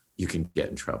 you can get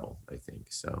in trouble, I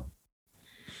think. So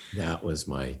that was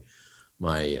my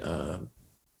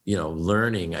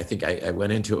learning. I think I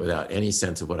went into it without any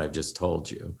sense of what I've just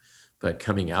told you, but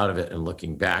coming out of it and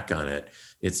looking back on it,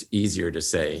 it's easier to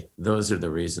say, those are the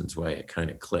reasons why it kind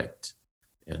of clicked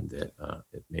and that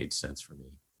it made sense for me.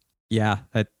 Yeah,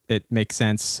 it makes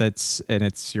sense.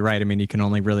 You're right. I mean, you can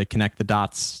only really connect the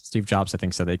dots. Steve Jobs, I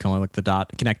think, said they can only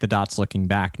connect the dots looking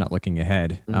back, not looking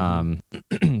ahead.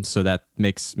 Mm-hmm. So that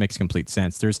makes complete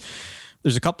sense. There's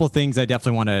a couple of things I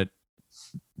definitely want to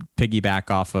piggyback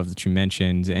off of that you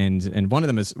mentioned, and one of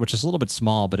them is, which is a little bit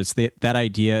small, but it's that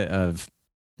idea of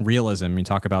realism. You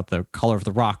talk about the color of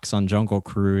the rocks on Jungle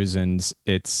Cruise, and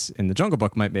it's in the Jungle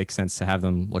Book might make sense to have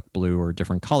them look blue or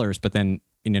different colors, but then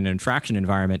in an attraction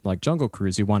environment like Jungle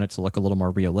Cruise, you want it to look a little more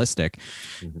realistic.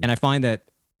 Mm-hmm. And I find that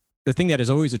the thing that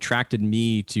has always attracted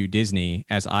me to Disney,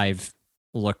 as I've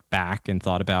looked back and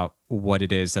thought about what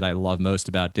it is that I love most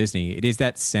about Disney, it is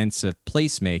that sense of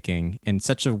placemaking in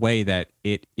such a way that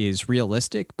it is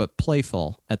realistic but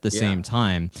playful at the same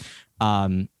time.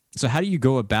 So how do you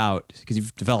go about, because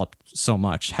you've developed so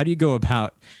much, how do you go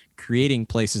about creating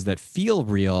places that feel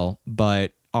real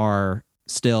but are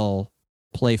still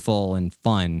playful and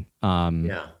fun,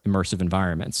 immersive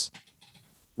environments?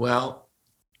 Well,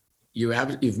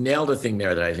 you've nailed a thing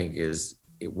there that I think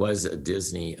it was a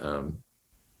Disney,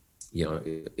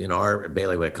 in our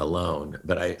bailiwick alone,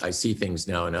 but I see things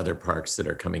now in other parks that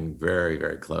are coming very,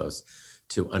 very close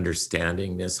to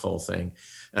understanding this whole thing.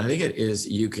 And I think it is,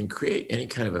 you can create any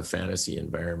kind of a fantasy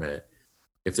environment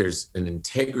if there's an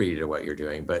integrity to what you're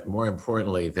doing, but more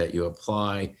importantly, that you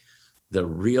apply the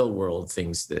real world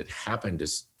things that happen to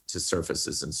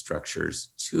surfaces and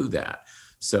structures to that.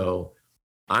 So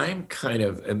I'm kind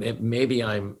of, maybe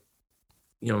I'm,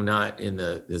 not in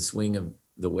the swing of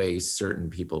the way certain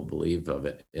people believe of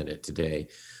it in it today,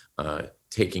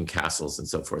 taking castles and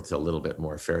so forth to a little bit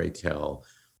more fairy tale,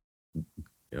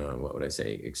 what would I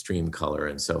say, extreme color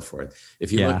and so forth.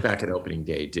 If you look back at opening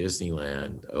day,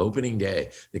 Disneyland, opening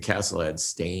day, the castle had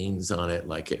stains on it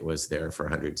like it was there for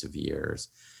hundreds of years.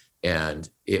 And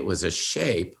it was a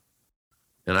shape,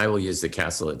 and I will use the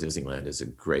castle at Disneyland as a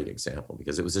great example,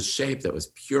 because it was a shape that was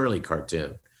purely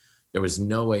cartoon. There was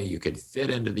no way you could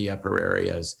fit into the upper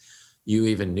areas. You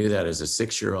even knew that as a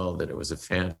 6-year-old, that it was a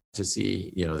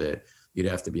fantasy, that you'd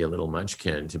have to be a little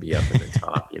munchkin to be up in the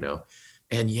top,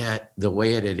 And yet the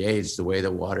way it had aged, the way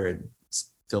the water had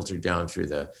filtered down through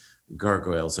the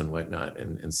gargoyles and whatnot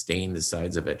and stained the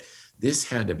sides of it, this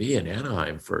had to be in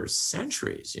Anaheim for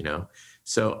centuries,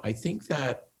 So I think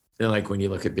that, like when you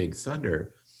look at Big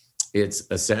Thunder, it's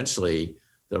essentially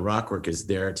the rockwork is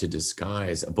there to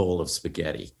disguise a bowl of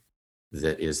spaghetti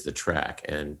that is the track.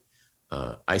 And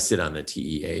I sit on the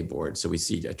TEA board, so we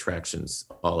see attractions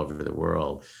all over the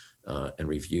world and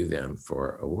review them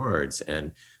for awards.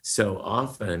 And so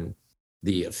often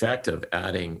the effect of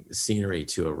adding scenery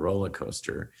to a roller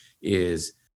coaster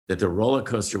is that the roller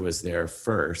coaster was there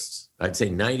first. I'd say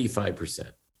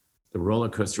 95%. The roller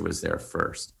coaster was there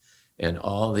first, and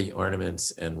all the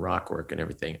ornaments and rockwork and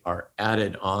everything are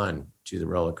added on to the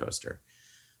roller coaster.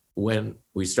 When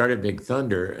we started Big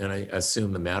Thunder, and I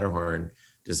assume the Matterhorn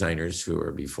designers who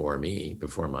were before me,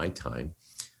 before my time,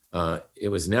 it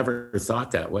was never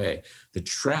thought that way. The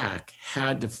track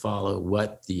had to follow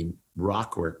what the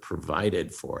rockwork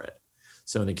provided for it.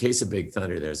 So in the case of Big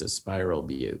Thunder, there's a spiral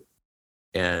butte,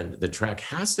 and the track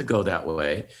has to go that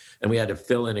way. And we had to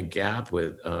fill in a gap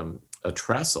with a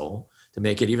trestle to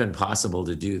make it even possible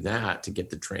to do that, to get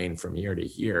the train from here to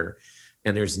here.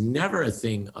 And there's never a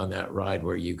thing on that ride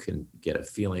where you can get a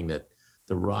feeling that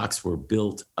the rocks were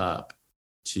built up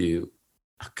to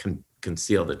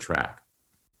conceal the track.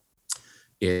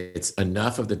 It's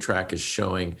enough of the track is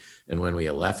showing, and when we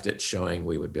left it showing,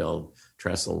 we would build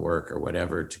trestle work or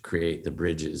whatever to create the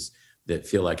bridges that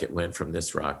feel like it went from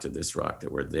this rock to this rock,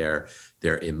 that were there.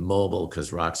 They're immobile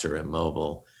because rocks are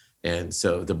immobile. And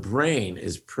so the brain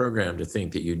is programmed to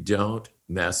think that you don't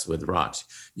mess with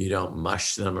rocks. You don't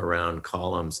mush them around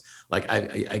columns. Like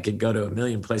I could go to a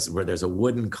million places where there's a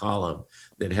wooden column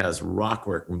that has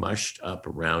rockwork mushed up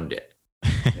around it.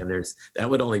 And that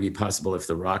would only be possible if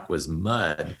the rock was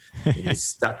mud and you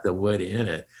stuck the wood in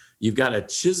it. You've got to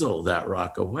chisel that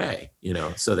rock away,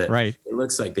 so that It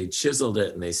looks like they chiseled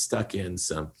it and they stuck in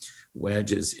some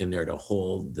wedges in there to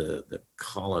hold the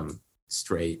column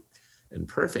straight and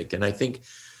perfect. And I think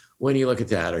when you look at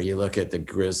that, or you look at the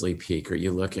Grizzly Peak, or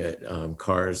you look at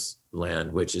Cars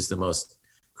Land, which is the most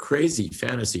crazy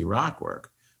fantasy rockwork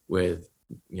with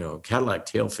Cadillac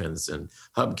tail fins and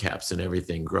hubcaps and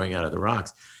everything growing out of the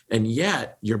rocks. And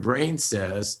yet your brain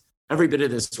says, every bit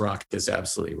of this rock is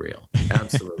absolutely real,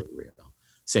 absolutely real.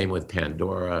 Same with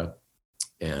Pandora,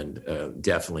 and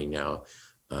definitely now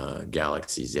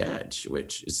Galaxy's Edge,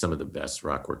 which is some of the best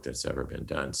rock work that's ever been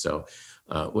done. So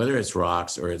whether it's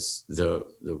rocks or it's the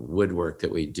woodwork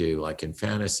that we do, like in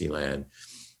Fantasyland,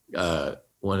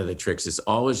 one of the tricks is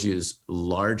always use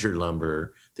larger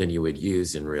lumber than you would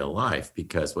use in real life,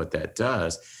 because what that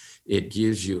does, it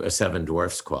gives you a Seven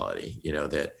Dwarfs quality,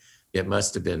 that it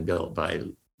must have been built by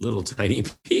little tiny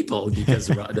people because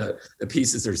the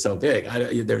pieces are so big.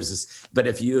 But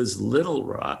if you use little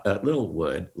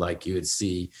wood, like you would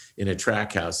see in a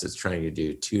track house that's trying to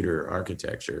do Tudor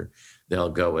architecture, they'll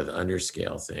go with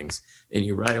underscale things, and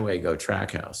you right away go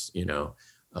track house,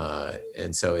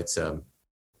 and so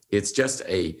it's just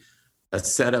a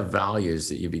set of values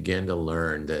that you begin to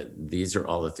learn, that these are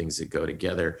all the things that go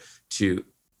together to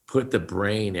put the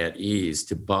brain at ease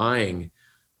to buying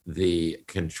the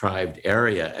contrived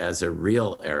area as a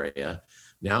real area.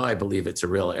 Now I believe it's a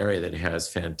real area that has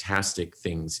fantastic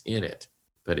things in it,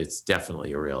 but it's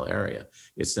definitely a real area.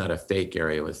 It's not a fake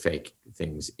area with fake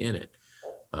things in it.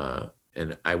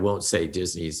 And I won't say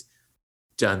Disney's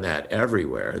done that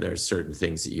everywhere. There's certain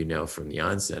things that from the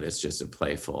onset, it's just a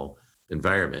playful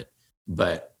environment.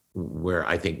 But where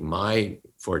I think my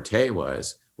forte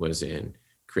was in,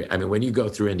 when you go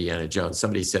through Indiana Jones,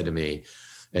 somebody said to me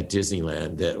at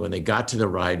Disneyland that when they got to the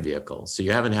ride vehicle, so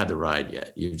you haven't had the ride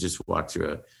yet, you've just walked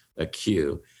through a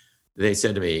queue, they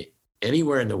said to me,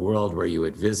 anywhere in the world where you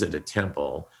would visit a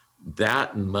temple,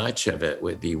 that much of it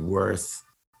would be worth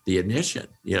the admission,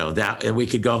 and we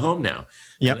could go home now.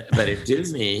 Yep. But at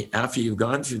Disney, after you've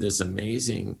gone through this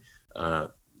amazing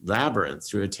labyrinth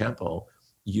through a temple,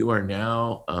 you are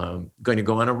now going to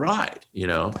go on a ride,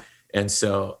 and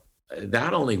so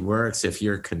that only works if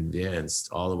you're convinced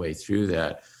all the way through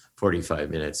that 45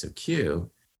 minutes of queue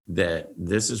that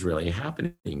this is really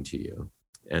happening to you.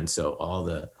 And so all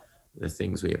the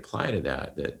things we apply to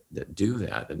that do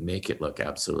that and make it look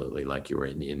absolutely like you were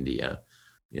in India,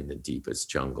 in the deepest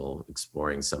jungle,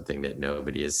 exploring something that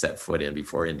nobody has set foot in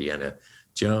before Indiana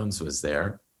Jones was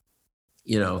there,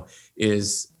 I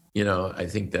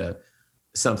think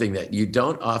something that you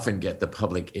don't often get the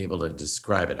public able to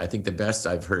describe it. I think the best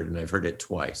I've heard, and I've heard it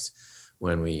twice,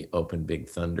 when we opened Big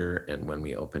Thunder and when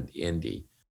we opened Indy,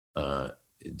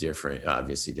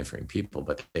 different people,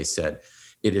 but they said,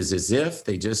 it is as if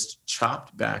they just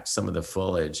chopped back some of the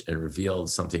foliage and revealed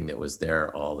something that was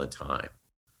there all the time.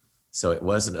 So it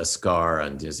wasn't a scar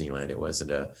on Disneyland. It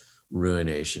wasn't a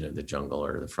ruination of the jungle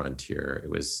or the frontier. It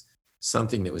was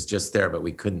something that was just there, but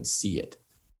we couldn't see it.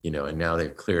 And now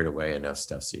they've cleared away enough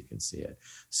stuff so you can see it.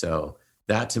 So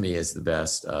that to me is the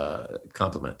best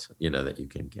compliment, that you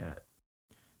can get.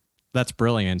 That's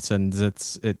brilliant. And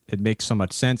it makes so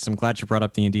much sense. I'm glad you brought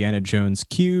up the Indiana Jones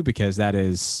queue, because that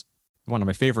is one of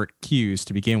my favorite queues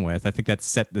to begin with. I think that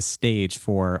set the stage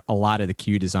for a lot of the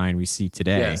queue design we see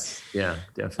today. Yes. Yeah,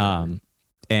 definitely.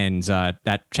 And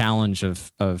that challenge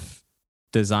of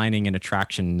designing an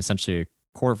attraction essentially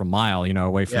quarter of a mile,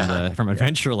 away from from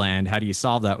Adventureland. How do you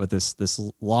solve that with this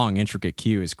long, intricate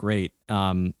queue is great.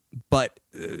 But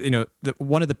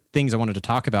one of the things I wanted to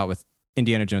talk about with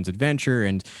Indiana Jones Adventure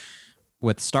and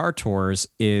with Star Tours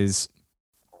is,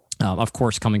 of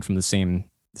course, coming from the same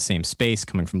space,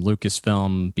 coming from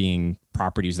Lucasfilm, being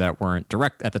properties that weren't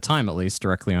direct at the time, at least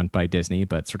directly owned by Disney,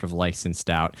 but sort of licensed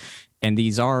out. And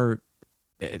these are,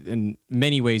 in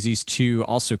many ways, these two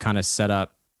also kind of set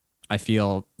up, I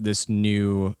feel, this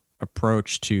new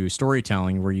approach to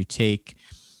storytelling where you take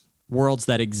worlds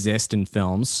that exist in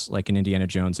films, like in Indiana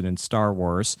Jones and in Star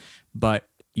Wars, but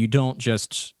you don't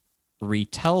just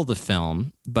retell the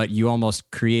film, but you almost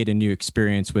create a new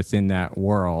experience within that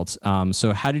world.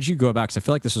 So how did you go about? Because I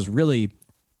feel like this was really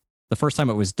the first time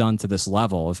it was done to this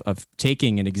level of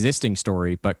taking an existing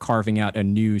story, but carving out a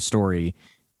new story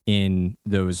in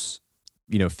those,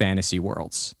 fantasy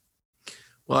worlds.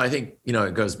 Well, I think,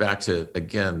 it goes back to,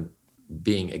 again,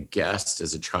 being a guest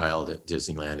as a child at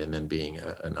Disneyland and then being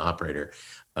an operator.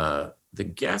 The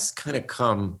guests kind of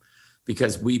come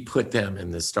because we put them in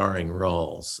the starring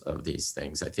roles of these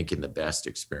things, I think, in the best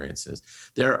experiences.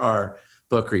 There are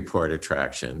book report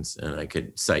attractions, and I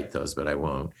could cite those, but I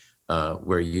won't,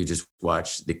 where you just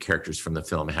watch the characters from the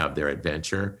film have their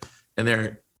adventure, and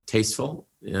they're tasteful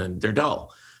and they're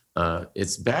dull.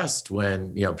 It's best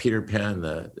when, Peter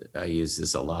Pan, I use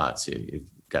this a lot, so you've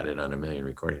got it on a million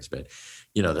recordings, but,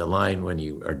 the line when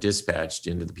you are dispatched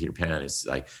into the Peter Pan is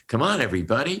like, come on,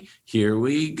 everybody, here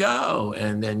we go.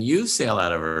 And then you sail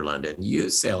out over London, you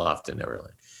sail off to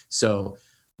Neverland. So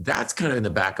that's kind of in the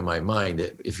back of my mind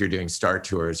that if you're doing Star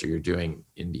Tours or you're doing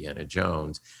Indiana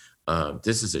Jones,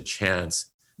 this is a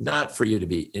chance not for you to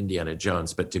be Indiana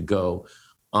Jones, but to go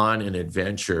on an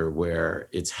adventure where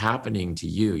it's happening to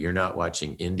you. You're not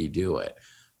watching Indy do it.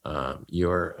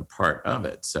 You're a part of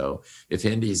it. So if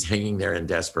Indy's hanging there in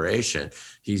desperation,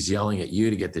 he's yelling at you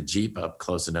to get the Jeep up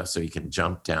close enough so he can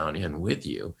jump down in with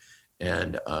you.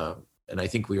 And I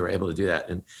think we were able to do that.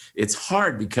 And it's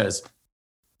hard because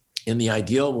in the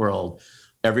ideal world,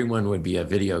 everyone would be a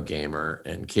video gamer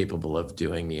and capable of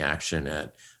doing the action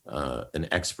at an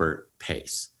expert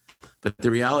pace. But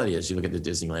the reality is, you look at the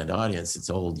Disneyland audience, it's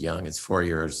old, young, it's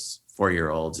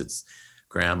 4-year-olds, it's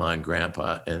grandma and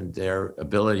grandpa, and their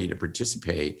ability to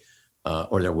participate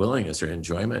or their willingness or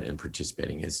enjoyment in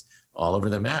participating is all over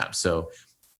the map. So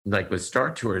like with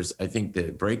Star Tours, I think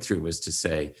the breakthrough was to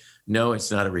say, no,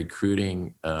 it's not a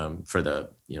recruiting for the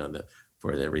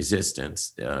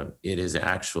resistance. It is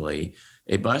actually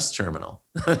a bus terminal,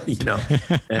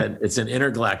 and it's an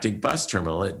intergalactic bus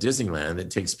terminal at Disneyland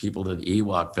that takes people to the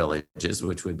Ewok villages,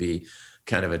 which would be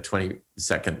kind of a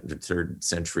 22nd to 3rd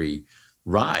century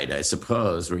ride, I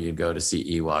suppose, where you'd go to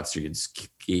see Ewoks or you'd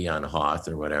ski on Hoth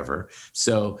or whatever.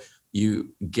 So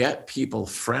you get people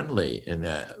friendly in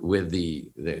that with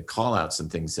the call outs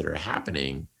and things that are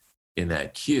happening in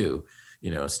that queue.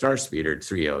 Starspeeder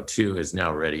 302 is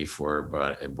now ready for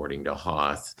boarding to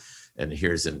Hoth, and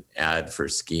here's an ad for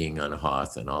skiing on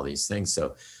Hoth and all these things.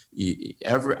 So we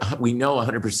know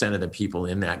 100% of the people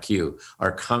in that queue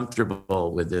are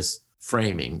comfortable with this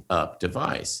framing up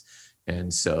device.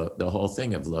 And so the whole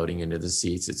thing of loading into the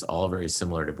seats, it's all very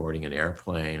similar to boarding an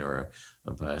airplane or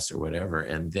a bus or whatever.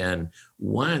 And then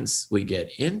once we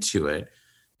get into it,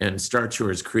 and Star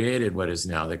Tours created what is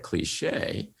now the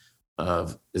cliche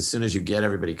of, as soon as you get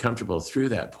everybody comfortable through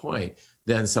that point,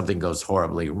 then something goes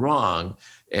horribly wrong,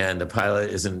 and the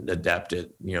pilot isn't adept at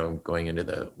going into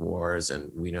the wars,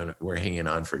 and we're hanging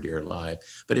on for dear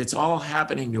life. But it's all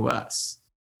happening to us.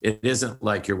 It isn't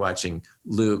like you're watching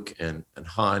Luke and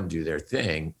Han do their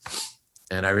thing.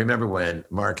 And I remember when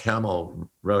Mark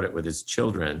Hamill wrote it with his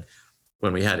children,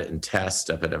 when we had it in test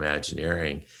up at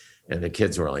Imagineering, and the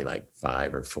kids were only like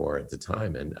 5 or 4 at the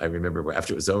time. And I remember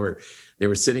after it was over, they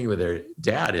were sitting with their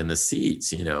dad in the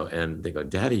seats, and they go,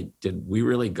 "Daddy, did we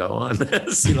really go on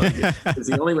this?" Because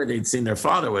the only way they'd seen their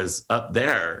father was up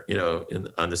there,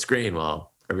 on the screen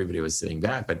while everybody was sitting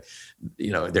back. But,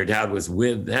 their dad was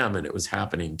with them and it was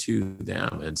happening to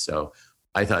them. And so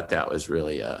I thought that was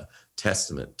really a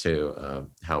testament to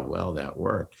how well that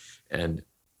worked. And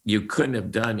you couldn't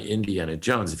have done Indiana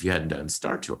Jones if you hadn't done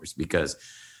Star Tours, because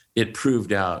it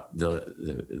proved out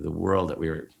the world that we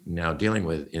were now dealing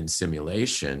with in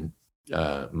simulation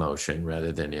motion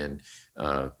rather than in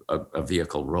a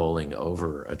vehicle rolling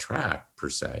over a track per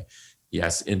se.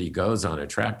 Yes, Indy goes on a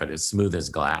track, but it's smooth as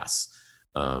glass.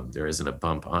 There isn't a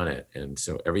bump on it. And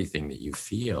so everything that you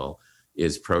feel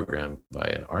is programmed by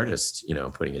an artist,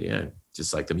 putting it in,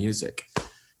 just like the music.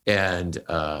 And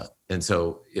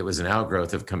so it was an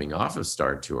outgrowth of coming off of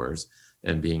Star Tours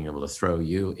and being able to throw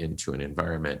you into an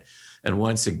environment. And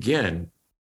once again,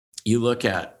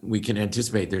 we can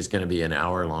anticipate there's going to be an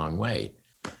hour-long wait.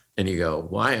 And you go,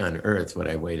 why on earth would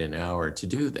I wait an hour to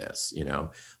do this?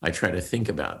 I try to think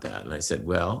about that. And I said,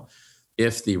 well,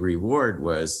 if the reward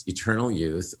was eternal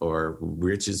youth or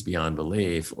riches beyond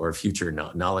belief or future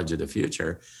knowledge of the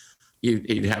future,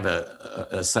 you'd have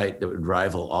a site that would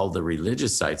rival all the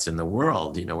religious sites in the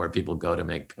world, where people go to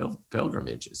make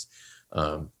pilgrimages.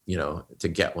 To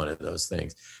get one of those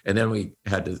things. And then we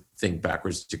had to think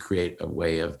backwards to create a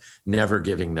way of never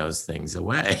giving those things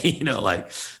away,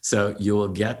 so you will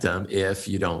get them if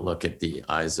you don't look at the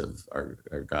eyes of our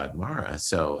god Mara.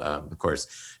 So, of course,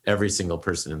 every single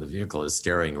person in the vehicle is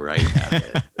staring right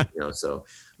at it, so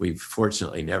we've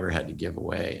fortunately never had to give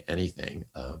away anything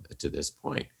to this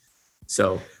point.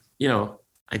 So,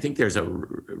 I think there's a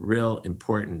real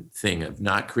important thing of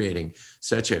not creating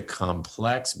such a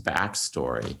complex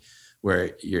backstory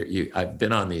where I've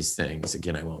been on these things,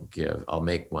 again, I'll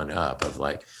make one up of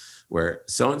like, where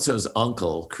so-and-so's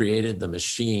uncle created the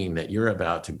machine that you're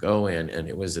about to go in, and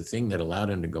it was a thing that allowed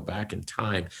him to go back in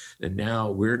time. And now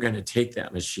we're going to take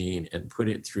that machine and put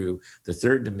it through the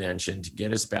 3rd dimension to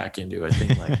get us back into a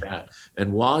thing like that.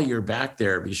 And while you're back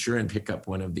there, be sure and pick up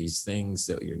one of these things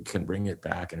so you can bring it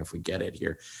back. And if we get it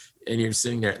here, and you're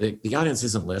sitting there, the audience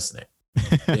isn't listening.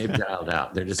 They've dialed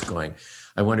out. They're just going,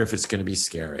 I wonder if it's going to be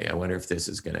scary. I wonder if this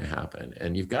is going to happen.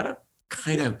 And you've got to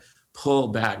kind of pull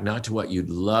back, not to what you'd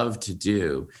love to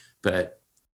do, but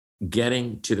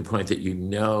getting to the point that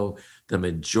the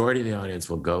majority of the audience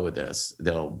will go with this.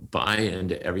 They'll buy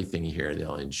into everything here.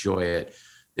 They'll enjoy it.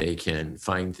 They can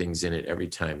find things in it every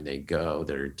time they go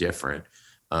that are different.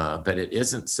 But it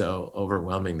isn't so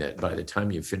overwhelming that by the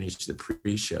time you finish the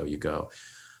pre-show, you go,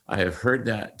 I have heard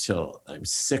that till I'm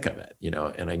sick of it,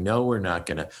 and I know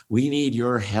we need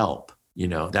your help.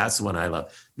 That's when I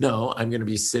love, no, I'm going to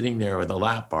be sitting there with a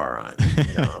lap bar on,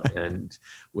 and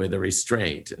with a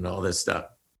restraint and all this stuff.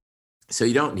 So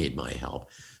you don't need my help.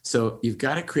 So you've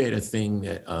got to create a thing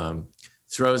that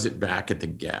throws it back at the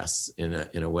guests in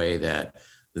a way that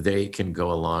they can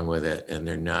go along with it, and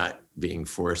they're not being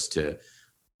forced to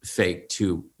fake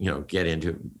to, get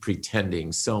into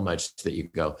pretending so much that you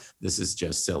go, this is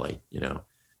just silly,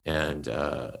 And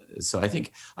so I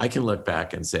think I can look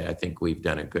back and say, I think we've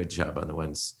done a good job on the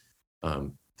ones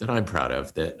that I'm proud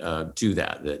of that do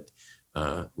that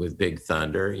with Big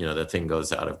Thunder, the thing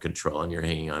goes out of control and you're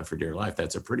hanging on for dear life.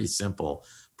 That's a pretty simple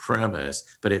premise,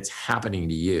 but it's happening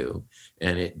to you.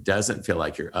 And it doesn't feel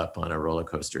like you're up on a roller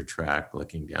coaster track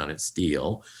looking down at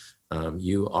steel.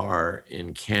 You are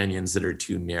in canyons that are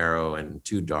too narrow and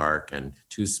too dark and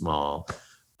too small.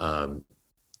 And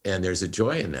there's a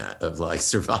joy in that of like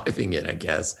surviving it, I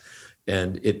guess.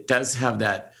 And it does have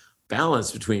that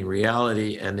balance between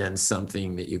reality and then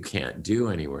something that you can't do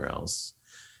anywhere else.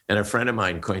 And a friend of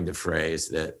mine coined the phrase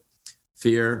that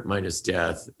fear minus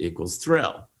death equals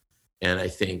thrill. And I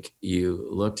think you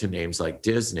look to names like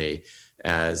Disney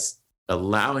as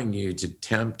allowing you to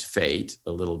tempt fate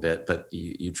a little bit, but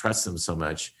you trust them so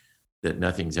much that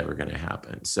nothing's ever going to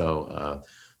happen. So,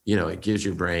 it gives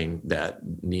your brain that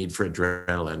need for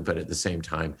adrenaline, but at the same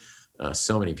time,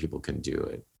 so many people can do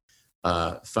it.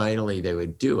 Finally, they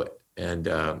would do it. And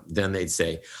then they'd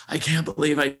say, I can't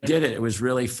believe I did it. It was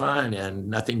really fun and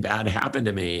nothing bad happened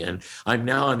to me. And I'm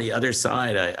now on the other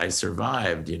side. I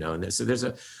survived, and so there's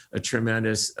a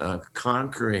tremendous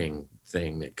conquering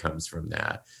thing that comes from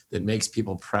that makes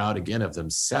people proud again of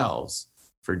themselves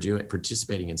for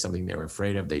participating in something they were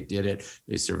afraid of. They did it,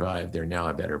 they survived, they're now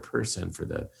a better person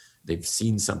they've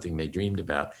seen something they dreamed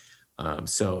about.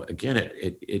 So again,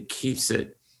 it keeps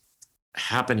it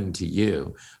happening to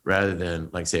you rather than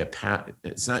like say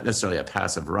it's not necessarily a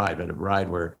passive ride, but a ride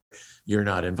where you're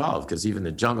not involved, because even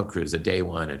the Jungle Cruise is a day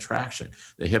one attraction.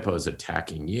 The hippo's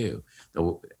attacking you,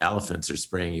 the elephants are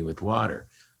spraying you with water.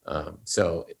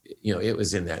 So, it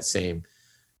was in that same,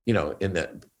 in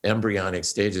the embryonic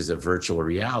stages of virtual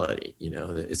reality,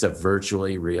 it's a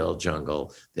virtually real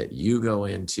jungle that you go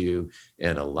into,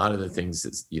 and a lot of the things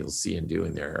that you'll see and do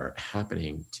in there are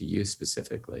happening to you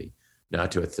specifically,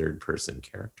 not to a third person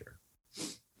character.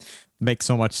 Makes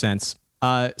so much sense.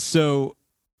 So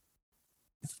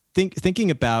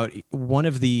thinking about one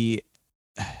of a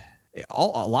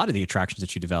lot of the attractions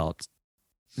that you developed,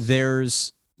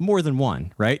 there's more than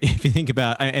one, right? If you think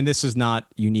about, and this is not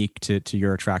unique to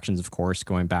your attractions, of course,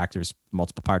 going back, there's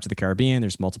multiple Pirates of the Caribbean,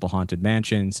 there's multiple Haunted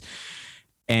Mansions.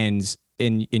 And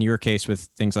in your case with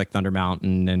things like Thunder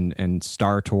Mountain and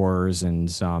Star Tours and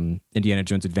Indiana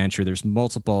Jones Adventure, there's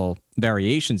multiple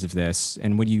variations of this.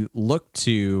 And when you look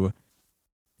to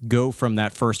go from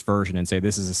that first version and say,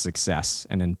 this is a success,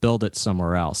 and then build it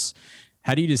somewhere else,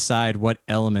 how do you decide what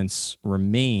elements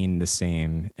remain the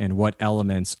same and what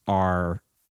elements are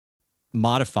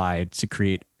modified to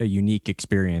create a unique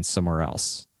experience somewhere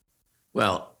else?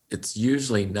 Well, it's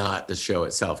usually not the show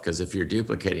itself, because if you're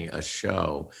duplicating a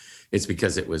show, it's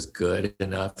because it was good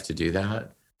enough to do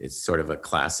that. It's sort of a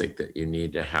classic that you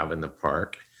need to have in the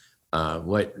park.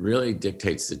 What really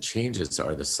dictates the changes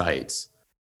are the sites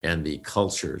and the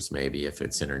cultures, maybe if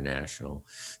it's international.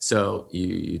 So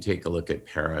you take a look at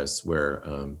Paris, where,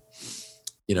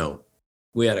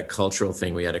 we had a cultural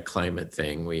thing, we had a climate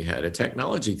thing, we had a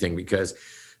technology thing, because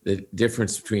the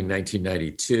difference between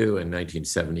 1992 and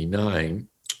 1979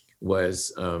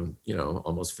 was,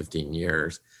 almost 15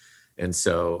 years. And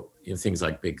so, things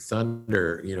like Big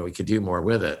Thunder, we could do more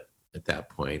with it at that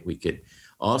point. We could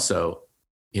also,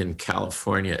 in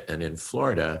California and in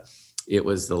Florida, it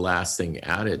was the last thing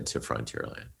added to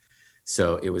Frontierland.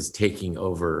 So it was taking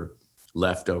over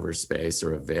leftover space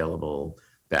or available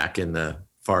back in the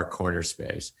far corner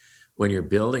space. When you're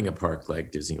building a park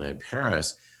like Disneyland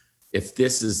Paris, if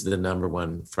this is the number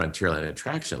one Frontierland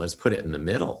attraction, let's put it in the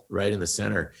middle, right in the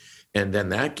center. And then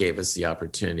that gave us the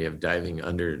opportunity of diving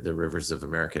under the rivers of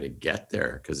America to get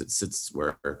there, because it sits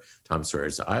where Tom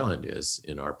Sawyer's Island is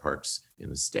in our parks in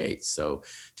the States. So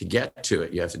to get to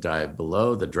it, you have to dive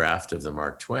below the draft of the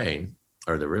Mark Twain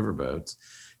or the riverboats.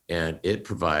 And it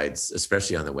provides,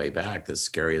 especially on the way back, the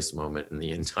scariest moment in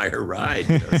the entire ride.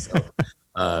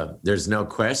 So there's no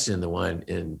question the one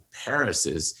in Paris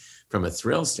is, from a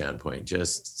thrill standpoint,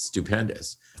 just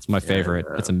stupendous. It's my favorite.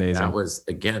 It's amazing. That was,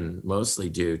 again, mostly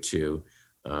due to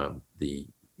the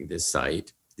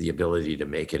site, the ability to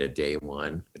make it a day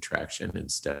one attraction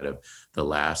instead of the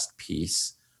last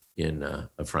piece in a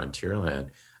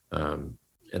Frontierland.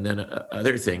 And then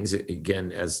other things,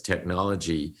 again, as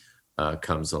technology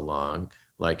comes along,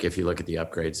 like if you look at the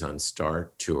upgrades on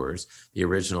Star Tours, the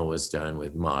original was done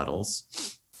with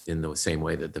models in the same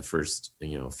way that the first,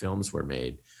 films were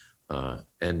made.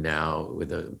 And now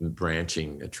with a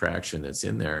branching attraction that's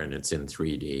in there, and it's in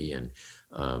 3D, and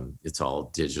it's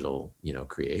all digital,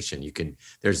 creation.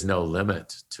 There's no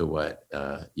limit to what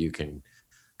you can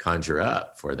conjure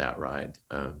up for that ride.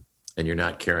 And you're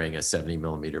not carrying a 70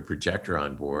 millimeter projector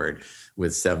on board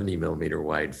with 70 millimeter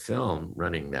wide film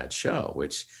running that show,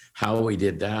 which how we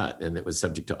did that. And it was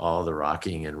subject to all the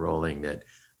rocking and rolling that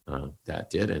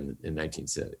did in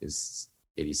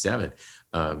 1987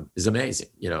 is amazing,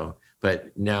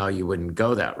 but now you wouldn't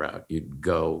go that route. You'd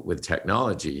go with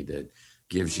technology that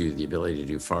gives you the ability to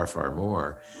do far, far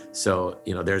more. So,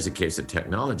 there's a case of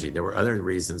technology. There were other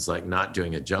reasons, like not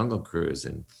doing a jungle cruise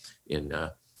in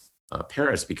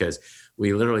Paris, because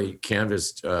we literally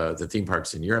canvassed the theme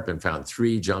parks in Europe and found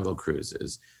 3 jungle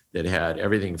cruises that had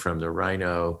everything from the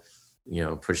rhino,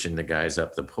 pushing the guys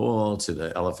up the pole, to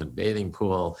the elephant bathing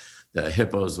pool, the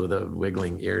hippos with the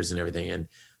wiggling ears and everything. And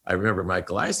I remember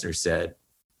Michael Eisner said,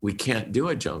 we can't do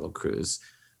a jungle cruise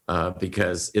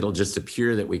because it'll just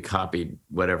appear that we copied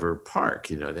whatever park,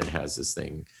 that has this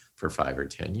thing for 5 or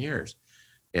 10 years.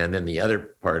 And then the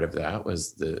other part of that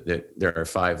was that there are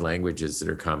 5 languages that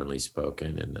are commonly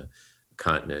spoken in the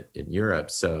continent in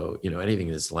Europe. So, anything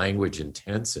that's language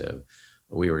intensive,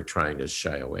 we were trying to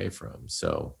shy away from.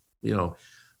 So,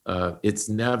 it's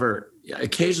never,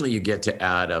 occasionally you get to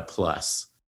add a plus,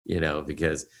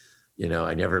 because,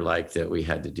 I never liked that we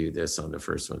had to do this on the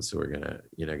first one. So we're going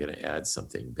to add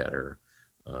something better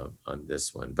on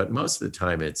this one. But most of the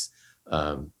time it's,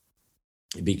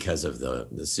 because of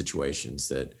the situations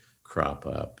that crop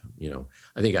up.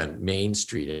 I think on Main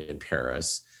Street in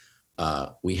Paris,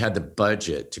 we had the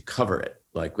budget to cover it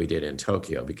like we did in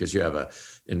Tokyo, because you have a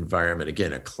environment,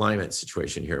 again, a climate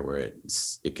situation here where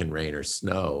it can rain or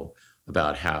snow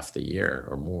about half the year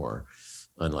or more,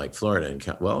 unlike Florida.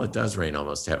 It does rain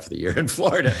almost half of the year in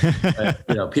Florida.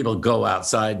 People go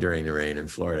outside during the rain in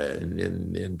Florida, and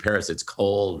in Paris it's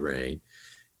cold rain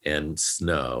and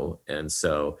snow, and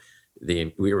so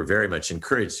we were very much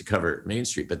encouraged to cover Main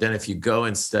Street. But then if you go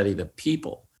and study the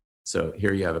people, so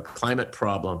here you have a climate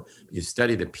problem, you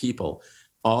study the people,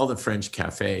 all the French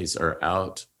cafes are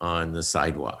out on the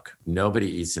sidewalk. Nobody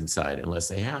eats inside unless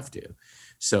they have to.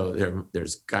 So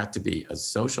there's got to be a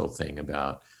social thing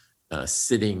about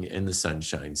sitting in the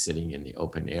sunshine, sitting in the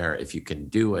open air. If you can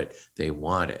do it, they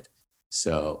want it.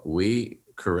 So we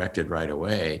corrected right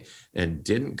away and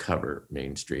didn't cover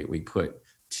Main Street. We put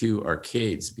 2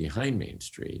 arcades behind Main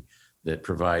Street that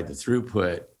provide the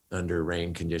throughput under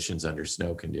rain conditions, under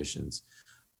snow conditions,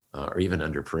 or even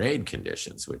under parade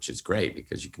conditions, which is great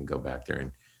because you can go back there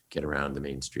and get around the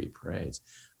Main Street parades.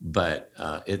 But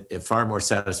it far more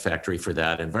satisfactory for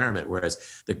that environment.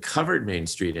 Whereas the covered Main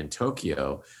Street in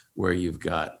Tokyo, where you've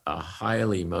got a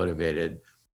highly motivated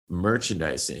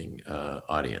merchandising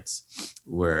audience,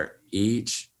 where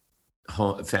each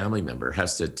family member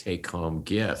has to take home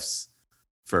gifts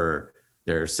for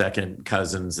their second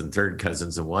cousins and third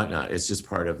cousins and whatnot. It's just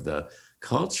part of the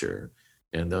culture.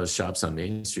 And those shops on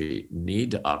Main Street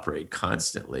need to operate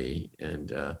constantly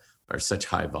and are such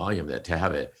high volume that to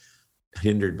have it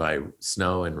hindered by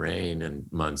snow and rain and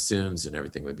monsoons and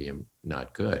everything would be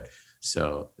not good.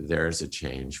 So there's a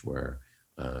change where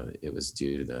it was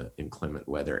due to the inclement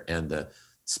weather and the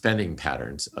spending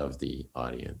patterns of the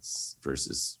audience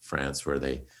versus France, where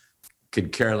they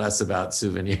could care less about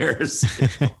souvenirs.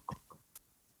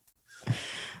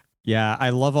 Yeah, I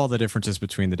love all the differences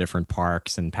between the different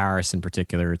parks, and Paris in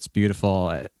particular. It's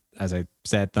beautiful. As I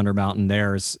said, Thunder Mountain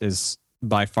there is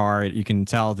by far, you can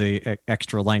tell the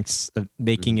extra lengths of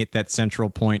making it that central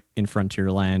point in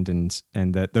Frontierland,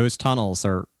 and that those tunnels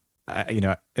are,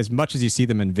 as much as you see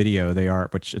them in video, they are,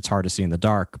 which it's hard to see in the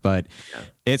dark, but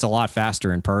it's a lot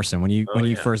faster in person. When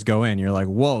you first go in, you're like,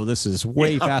 whoa, this is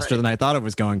way faster than I thought it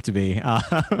was going to be.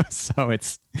 So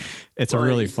it's a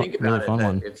really fun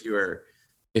one.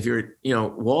 If you're,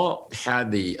 Walt had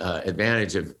the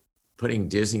advantage of putting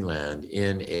Disneyland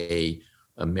in a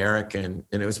American,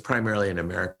 and it was primarily an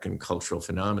American cultural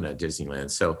phenomena,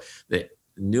 Disneyland. So the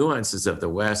nuances of the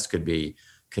West could be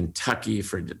Kentucky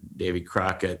for Davy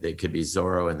Crockett. They could be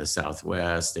Zorro in the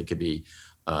Southwest. They could be,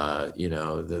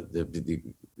 the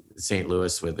St.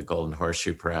 Louis with the Golden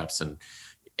Horseshoe, perhaps, and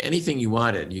anything you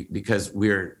wanted, because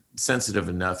we're sensitive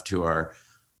enough to our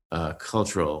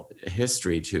cultural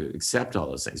history to accept all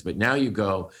those things. But now you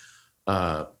go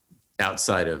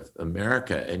outside of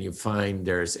America, and you find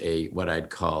there's what I'd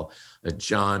call a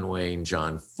John Wayne,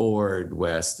 John Ford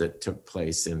West that took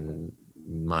place in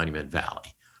Monument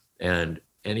Valley. And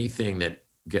anything that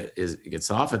gets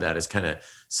off of that is kind of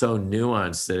so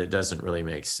nuanced that it doesn't really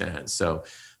make sense. So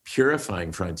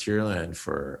purifying Frontierland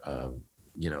for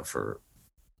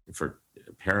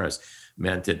Paris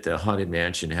meant that the Haunted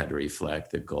Mansion had to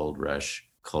reflect the gold rush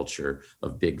culture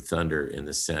of Big Thunder in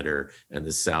the center and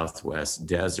the Southwest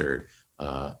desert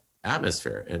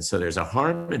atmosphere. And so there's a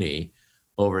harmony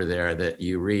over there that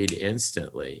you read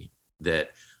instantly that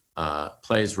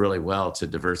plays really well to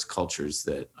diverse cultures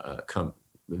that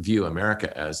view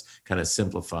America as kind of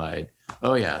simplified.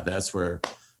 Oh yeah, that's where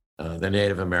the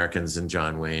Native Americans and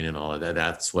John Wayne and all of that,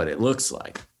 that's what it looks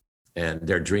like. And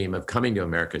their dream of coming to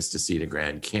America is to see the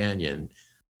Grand Canyon,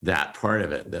 that part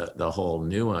of it, the whole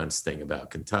nuance thing about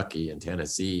Kentucky and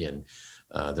Tennessee and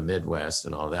the Midwest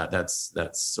and all that.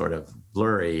 That's sort of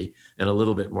blurry and a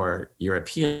little bit more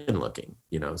European looking,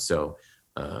 So,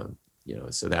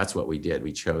 so that's what we did.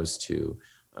 We chose to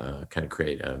kind of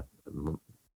create a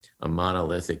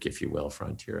monolithic, if you will,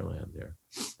 Frontierland there.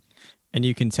 And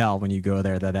you can tell when you go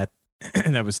there that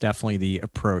that was definitely the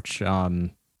approach.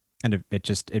 And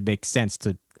it makes sense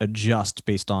to adjust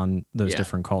based on those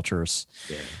different cultures.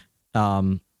 Yeah.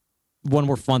 One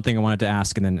more fun thing I wanted to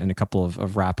ask, and then a couple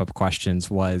of wrap-up questions,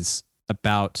 was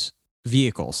about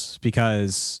vehicles,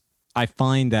 because I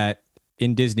find that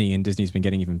in Disney, and Disney's been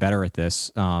getting even better at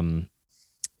this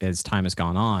as time has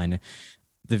gone on,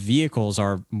 the vehicles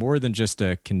are more than just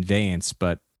a conveyance,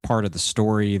 but part of the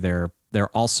story. They're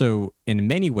also, in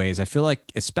many ways, I feel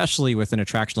like, especially with an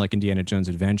attraction like Indiana Jones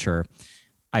Adventure,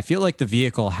 I feel like the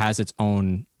vehicle has its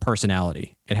own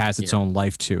personality. It has its own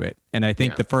life to it. And I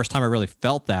think the first time I really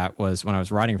felt that was when I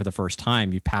was riding for the first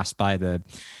time. You pass by the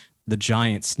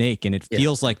giant snake, and it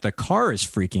feels like the car is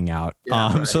freaking out.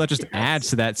 Right. So that just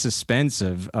adds to that suspense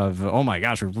of, oh my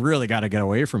gosh, we've really got to get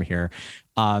away from here.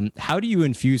 How do you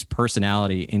infuse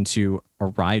personality into a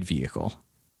ride vehicle?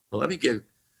 Well, let me give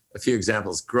a few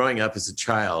examples. Growing up as a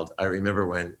child, I remember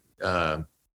when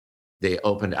they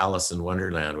opened Alice in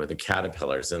Wonderland with the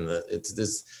caterpillars, and it's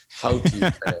this how-to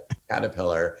kind of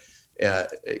caterpillar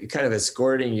kind of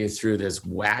escorting you through this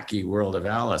wacky world of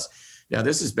Alice. Now,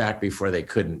 this is back before they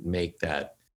couldn't make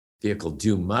that vehicle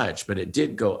do much, but it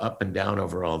did go up and down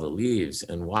over all the leaves.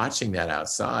 And watching that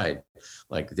outside,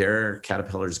 like there are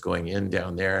caterpillars going in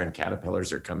down there and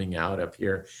caterpillars are coming out up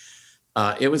here.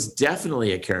 It was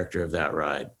definitely a character of that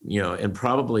ride, and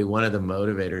probably one of the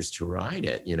motivators to ride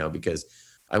it, because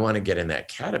I want to get in that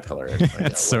caterpillar and find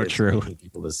out so what true. It's making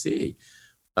people to see.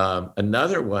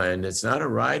 Another one, it's not a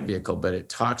ride vehicle, but it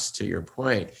talks to your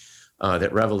point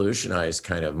that revolutionized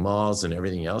kind of malls and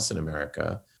everything else in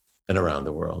America and around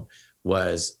the world,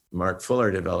 was Mark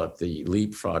Fuller developed the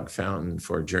Leapfrog Fountain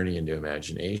for Journey into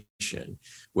Imagination,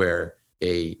 where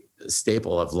a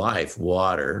staple of life,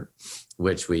 water,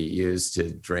 which we use to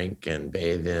drink and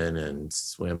bathe in and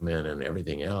swim in and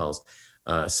everything else,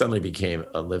 suddenly became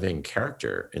a living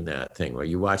character in that thing, where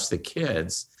you watch the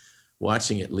kids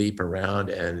watching it leap around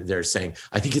and they're saying,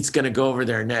 I think it's going to go over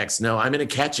there next. No, I'm going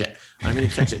to catch it. I'm going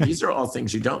to catch it. These are all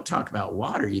things you don't talk about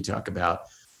water. You talk about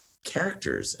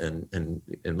characters and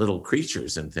little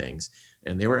creatures and things.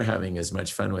 And they were having as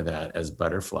much fun with that as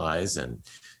butterflies and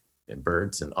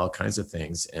birds and all kinds of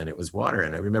things. And it was water.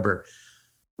 And I remember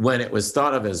when it was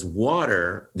thought of as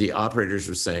water, the operators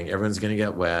were saying, everyone's going to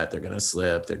get wet. They're going to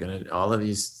slip. They're going to, all of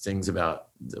these things about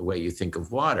the way you think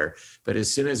of water. But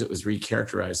as soon as it was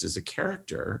recharacterized as a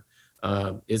character,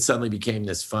 it suddenly became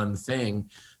this fun thing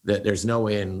that there's no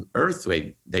way in Earth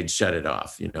they'd shut it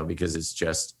off, because it's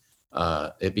just,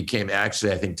 it became,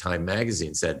 actually, I think Time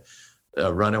Magazine said,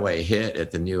 a runaway hit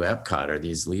at the new Epcot are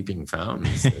these leaping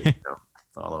fountains that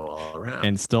follow all around.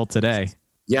 And still today.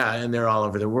 Yeah, and they're all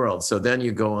over the world. So then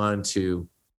you go on to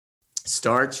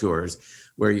Star Tours,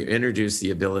 where you introduce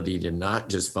the ability to not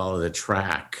just follow the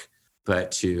track,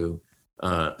 but to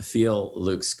feel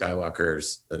Luke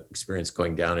Skywalker's experience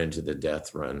going down into the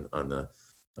death run on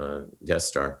the Death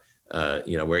Star,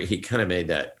 where he kind of made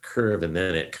that curve and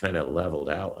then it kind of leveled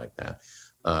out like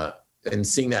that. And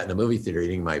seeing that in the movie theater,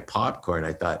 eating my popcorn,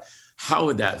 I thought, how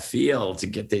would that feel to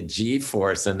get the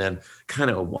G-force and then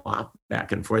kind of walk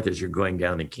back and forth as you're going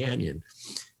down the canyon?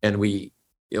 And we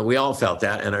all felt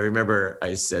that. And I remember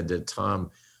I said to Tom,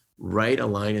 write a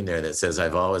line in there that says,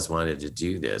 I've always wanted to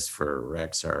do this for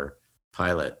Rex, our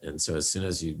pilot. And so as soon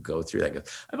as you go through that,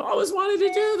 I've always wanted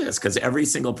to do this, because every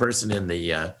single person in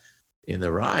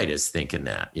the ride is thinking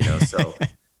that, so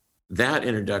that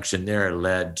introduction there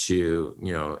led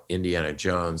to, Indiana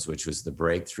Jones, which was the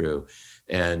breakthrough.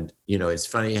 And, it's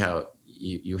funny how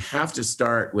you have to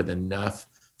start with enough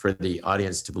for the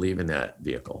audience to believe in that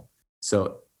vehicle.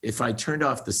 So if I turned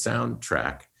off the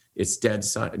soundtrack, it's dead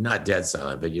silent, not dead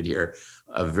silent, but you'd hear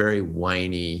a very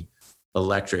whiny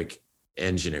electric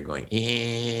engine going,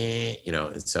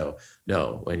 and so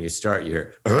no, when you start, you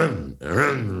hear, and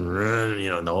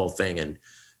the whole thing,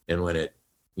 and when it,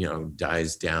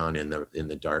 dies down in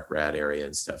the dark rad area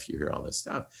and stuff, you hear all this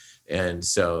stuff. And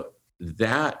so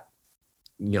that,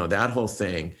 that whole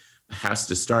thing has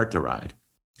to start the ride.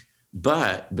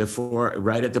 But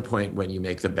right at the point when you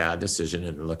make the bad decision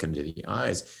and look into the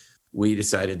eyes, we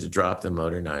decided to drop the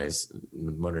modernize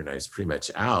pretty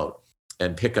much out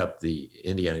and pick up the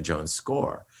Indiana Jones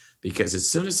score. Because as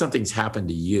soon as something's happened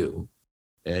to you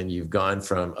and you've gone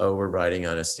from, we're riding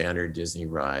on a standard Disney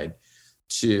ride,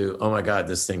 to, oh my God,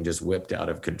 this thing just whipped out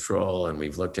of control and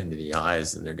we've looked into the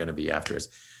eyes and they're going to be after us.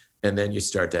 And then you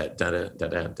start that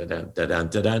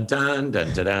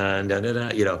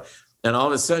and all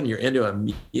of a sudden you're into a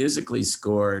musically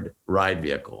scored ride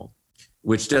vehicle,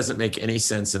 which doesn't make any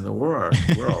sense in the world.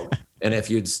 And if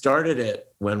you'd started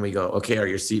it when we go, okay, are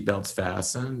your seatbelts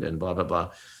fastened and blah, blah,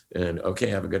 blah. And okay,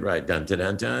 have a good ride, dun, dun,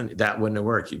 dun, dun. That wouldn't have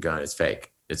worked. You'd gone, it's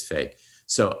fake.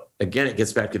 So again, it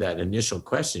gets back to that initial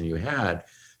question you had.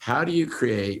 How do you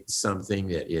create something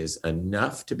that is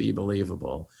enough to be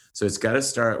believable? So it's got to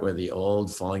start with the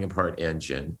old falling apart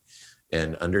engine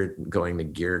and undergoing the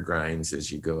gear grinds as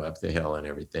you go up the hill and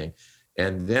everything.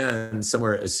 And then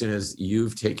somewhere, as soon as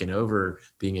you've taken over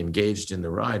being engaged in the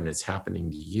ride and it's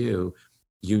happening to you,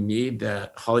 you need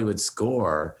that Hollywood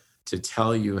score to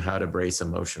tell you how to brace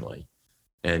emotionally.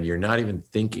 And you're not even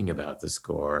thinking about the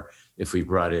score if we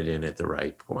brought it in at the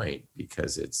right point,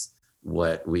 because it's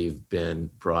what we've been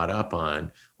brought up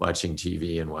on watching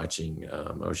TV and watching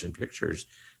motion pictures,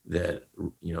 that,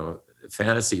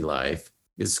 fantasy life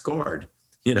is scored,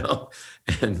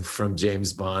 and from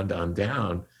James Bond on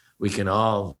down, we can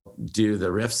all do the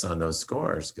riffs on those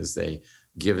scores because they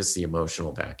give us the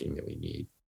emotional backing that we need.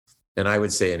 And I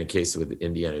would say in a case with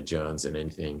Indiana Jones and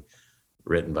anything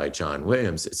written by John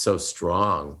Williams, it's so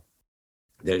strong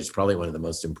that it's probably one of the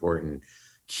most important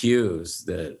cues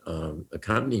that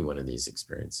accompany one of these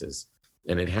experiences.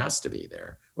 And it has to be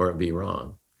there or it'd be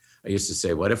wrong. I used to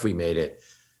say, what if we made it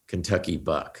Kentucky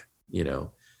Buck? It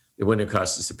wouldn't have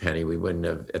cost us a penny. We wouldn't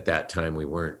have, at that time, we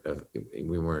weren't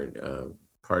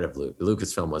part of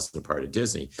Lucasfilm, wasn't a part of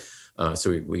Disney.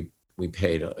 So we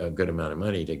paid a good amount of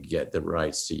money to get the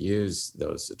rights to use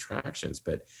those attractions.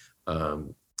 But,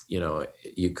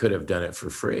 you could have done it for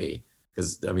free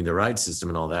because, the ride system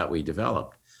and all that we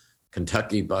developed.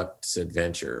 Kentucky Buck's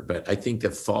Adventure. But I think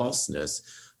the falseness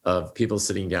of people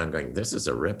sitting down going, this is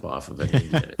a ripoff of an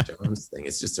Indiana Jones thing.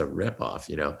 It's just a ripoff,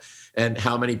 And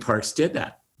how many parks did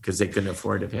that? Because they couldn't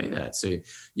afford to pay that. So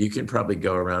you can probably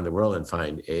go around the world and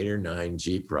find 8 or 9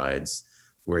 Jeep rides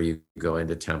where you go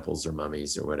into temples or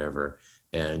mummies or whatever,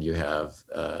 and you have,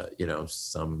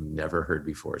 some never heard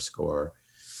before score.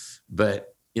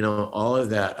 But, all of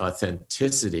that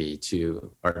authenticity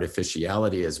to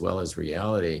artificiality as well as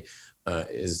reality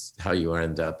is how you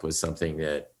end up with something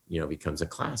that, becomes a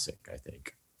classic, I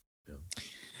think.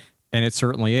 And it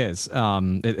certainly is.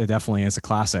 It definitely is a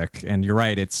classic. And you're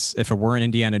right. If it weren't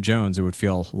Indiana Jones, it would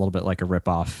feel a little bit like a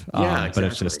ripoff. Yeah,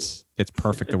 exactly. But it's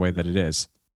perfect the way that it is.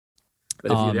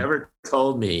 But if you'd ever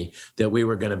told me that we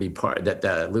were going to be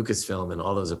that Lucasfilm and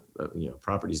all those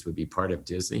properties would be part of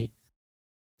Disney,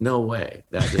 no way.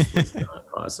 That just was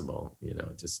not possible.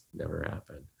 It just never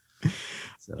happened.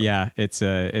 So. Yeah, it's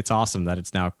awesome that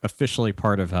it's now officially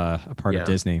part of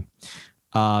Disney.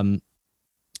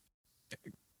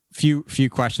 Few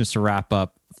questions to wrap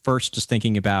up. First, just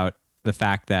thinking about the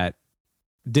fact that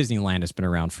Disneyland has been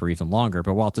around for even longer,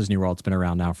 but Walt Disney World's been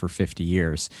around now for 50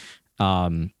 years.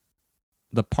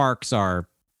 The parks are,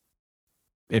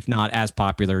 if not as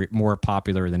popular, more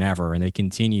popular than ever, and we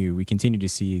continue to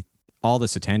see all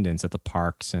this attendance at the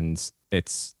parks, and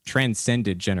it's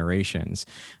transcended generations.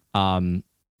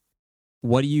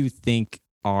 What do you think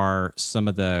are some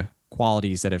of the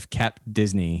qualities that have kept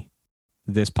Disney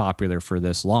this popular for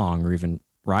this long, or even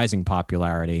rising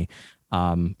popularity?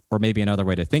 Or maybe another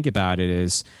way to think about it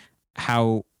is,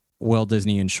 how will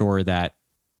Disney ensure that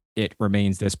it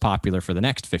remains this popular for the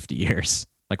next 50 years?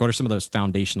 Like, what are some of those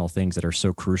foundational things that are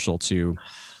so crucial to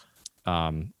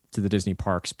the Disney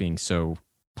parks being so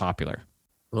popular?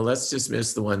 Well, let's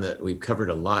dismiss the one that we've covered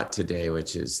a lot today,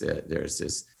 which is that there's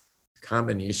this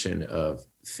combination of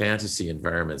fantasy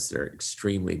environments that are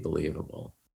extremely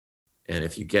believable. And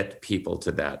if you get people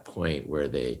to that point where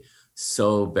they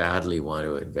so badly want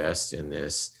to invest in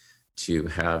this, to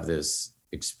have this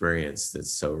experience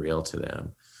that's so real to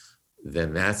them,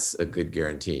 then that's a good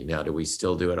guarantee. Now, do we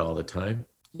still do it all the time?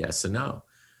 Yes and no.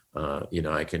 I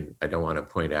don't want to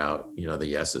point out, the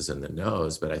yeses and the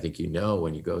nos, but I think,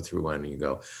 when you go through one and you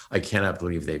go, I cannot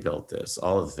believe they built this,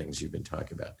 all of the things you've been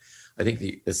talking about. I think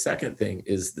the second thing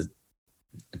is the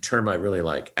term I really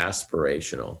like,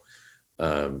 aspirational.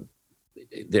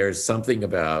 There's something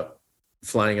about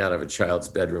flying out of a child's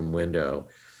bedroom window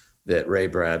that Ray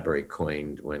Bradbury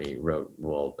coined when he wrote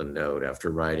Walt a note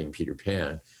after writing Peter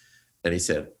Pan. And he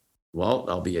said, Walt,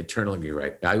 I will be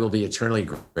eternally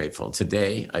grateful.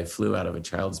 Today, I flew out of a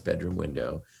child's bedroom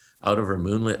window out over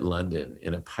moonlit London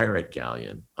in a pirate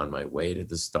galleon on my way to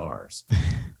the stars.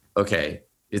 Okay,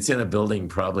 it's in a building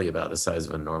probably about the size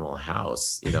of a normal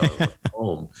house,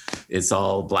 home. It's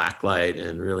all black light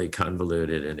and really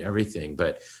convoluted and everything,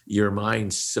 but your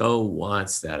mind so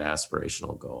wants that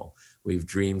aspirational goal. We've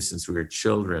dreamed since we were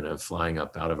children of flying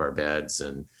up out of our beds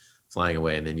and flying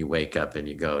away, and then you wake up and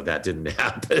you go, that didn't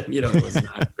happen, it was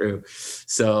not true.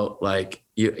 So like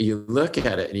you look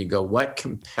at it and you go, what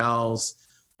compels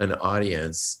an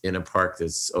audience in a park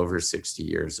that's over 60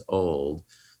 years old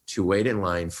to wait in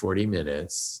line 40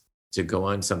 minutes to go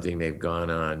on something they've gone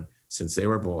on since they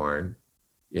were born,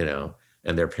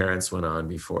 and their parents went on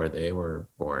before they were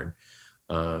born.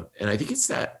 And I think it's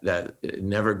that it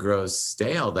never grows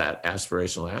stale, that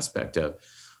aspirational aspect of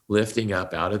lifting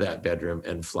up out of that bedroom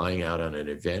and flying out on an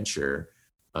adventure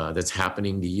that's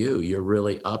happening to you. You're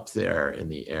really up there in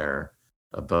the air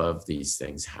above these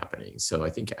things happening. So I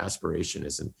think aspiration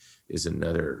is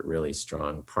another really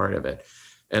strong part of it.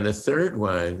 And the third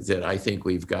one that I think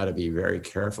we've got to be very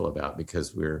careful about,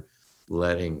 because we're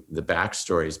letting the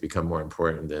backstories become more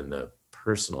important than the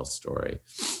personal story.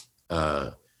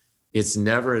 It's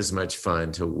never as much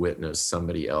fun to witness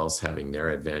somebody else having their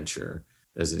adventure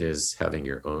as it is having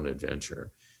your own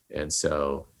adventure. And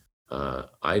so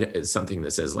it's something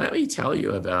that says, let me tell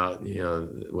you about,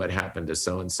 what happened to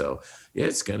so-and-so.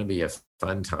 It's going to be a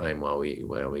fun time while we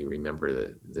remember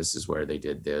that this is where they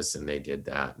did this and they did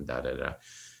that and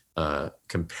da-da-da.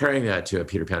 Comparing that to a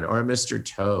Peter Pan or a Mr.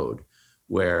 Toad,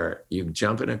 where you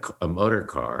jump in a motor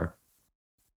car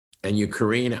and you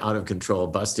careen out of control,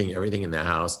 busting everything in the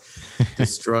house,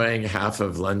 destroying half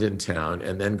of London town,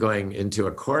 and then going into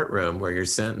a courtroom where you're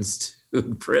sentenced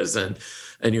to prison,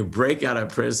 and you break out of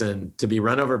prison to be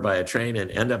run over by a train and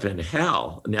end up in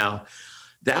hell. Now,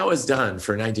 that was done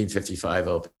for 1955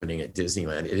 opening at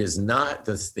Disneyland. It is not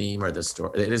the theme or the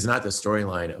story. It is not the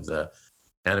storyline of the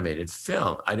animated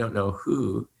film. I don't know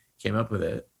who came up with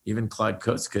it. Even Claude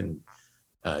Coates couldn't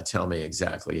tell me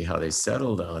exactly how they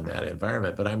settled on that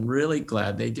environment, but I'm really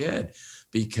glad they did,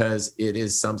 because it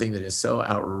is something that is so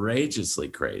outrageously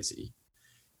crazy.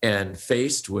 And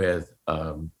faced with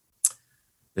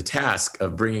the task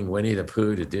of bringing Winnie the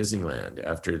Pooh to Disneyland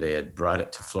after they had brought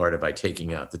it to Florida by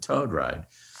taking out the Toad ride.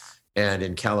 And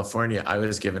in California, I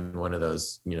was given one of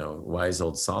those, wise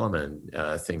old Solomon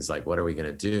things like, what are we going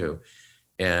to do?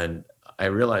 And I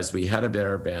realized we had a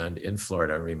bear band in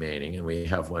Florida remaining, and we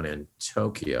have one in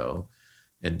Tokyo,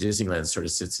 and Disneyland sort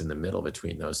of sits in the middle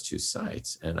between those two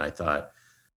sites. And I thought,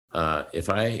 if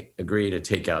I agree to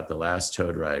take out the last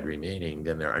Toad ride remaining,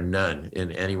 then there are none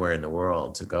anywhere in the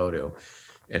world to go to.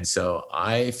 And so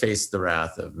I faced the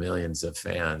wrath of millions of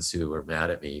fans who were mad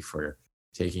at me for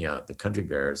taking out the Country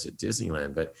Bears at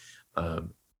Disneyland. But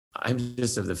I'm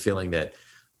just of the feeling that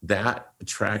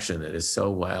attraction that is so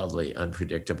wildly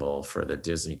unpredictable for the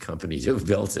Disney company to have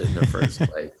built it in the first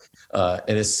place.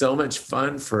 And it's so much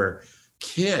fun for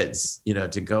kids,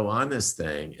 to go on this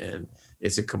thing. And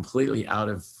it's a completely out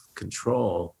of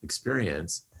control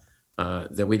experience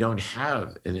that we don't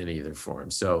have in any other form.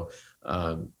 So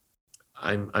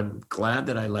I'm glad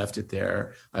that I left it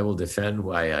there. I will defend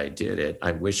why I did it.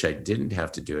 I wish I didn't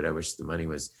have to do it. I wish the money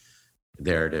was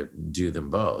there to do them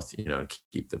both,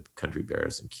 keep the Country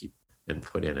Bears and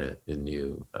put in a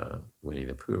new Winnie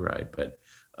the Pooh ride. But,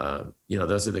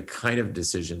 those are the kind of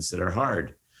decisions that are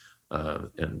hard.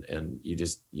 And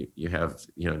you have,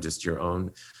 just your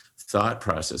own thought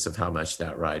process of how much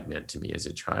that ride meant to me as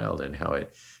a child and how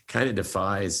it kind of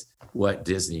defies what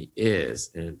Disney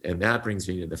is. And that brings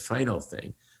me to the final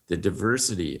thing, the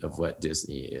diversity of what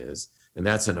Disney is. And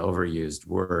that's an overused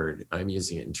word. I'm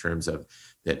using it in terms of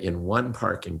that in one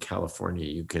park in California,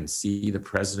 you can see the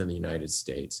President of the United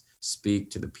States speak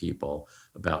to the people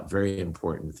about very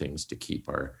important things to keep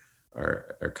our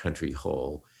country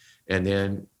whole. And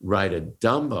then ride a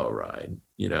Dumbo ride,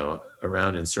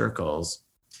 around in circles,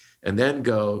 and then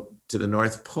go to the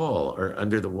North Pole or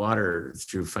under the water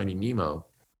through Finding Nemo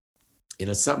in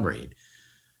a submarine.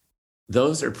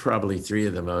 those are probably three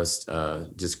of the most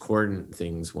discordant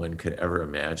things one could ever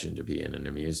imagine to be in an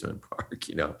amusement park,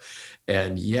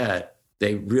 and yet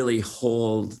they really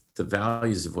hold the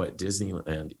values of what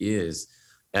Disneyland is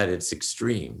at its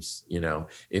extremes.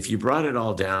 If you brought it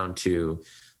all down to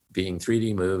being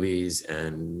 3D movies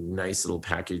and nice little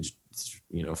packaged,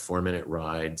 4-minute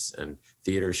rides and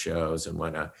theater shows and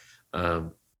whatnot,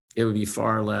 it would be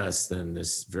far less than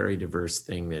this very diverse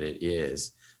thing that it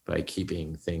is, by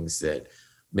keeping things that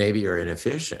maybe are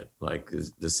inefficient. Like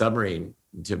the submarine,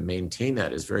 to maintain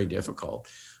that is very difficult.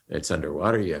 It's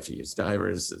underwater, you have to use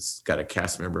divers, it's got a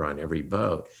cast member on every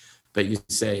boat. But you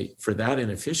say, for that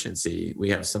inefficiency, we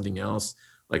have something else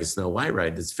like a Snow White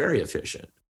ride that's very efficient.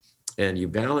 And you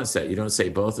balance that. You don't say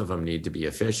both of them need to be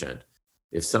efficient.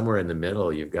 If somewhere in the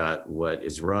middle, you've got what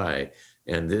is right,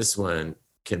 and this one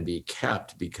can be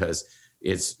kept because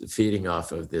it's feeding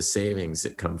off of the savings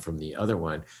that come from the other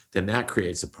one, then that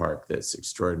creates a park that's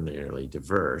extraordinarily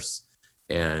diverse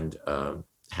and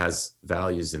has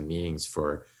values and meanings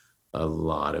for a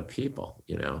lot of people,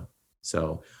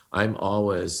 So I'm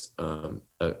always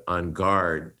on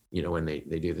guard, when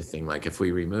they do the thing, like if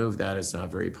we remove that, it's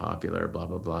not very popular, blah,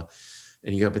 blah, blah.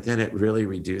 And you go, but then it really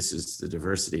reduces the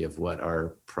diversity of what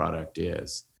our product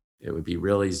is. It would be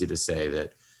real easy to say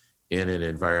that in an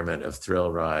environment of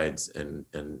thrill rides and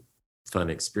fun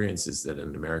experiences, that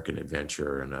an American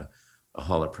Adventure and a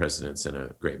Hall of Presidents and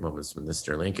a Great Moments with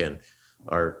Mr. Lincoln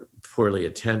are poorly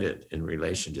attended in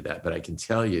relation to that. But I can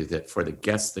tell you that for the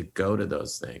guests that go to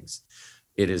those things,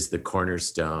 it is the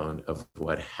cornerstone of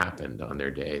what happened on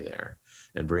their day there,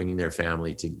 and bringing their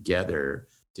family together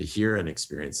to hear an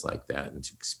experience like that and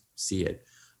to see it.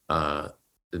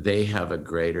 They have a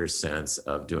greater sense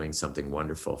of doing something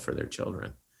wonderful for their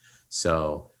children.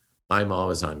 So I'm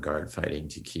always on guard, fighting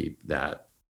to keep that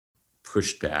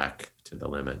pushed back to the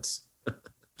limits.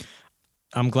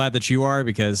 I'm glad that you are,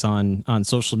 because on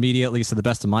social media, at least to the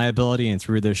best of my ability and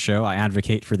through this show, I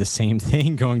advocate for the same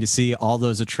thing, going to see all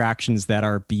those attractions that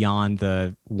are beyond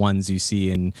the ones you see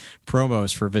in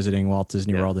promos for visiting Walt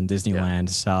Disney World and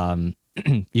Disneyland.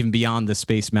 Even beyond the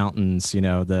Space Mountains,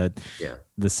 the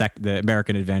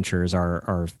American Adventures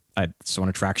are it's one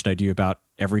attraction I do about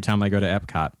every time I go to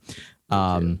Epcot.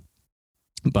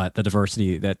 But the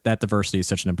diversity, that diversity is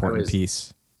such an important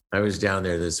piece. I was down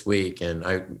there this week, and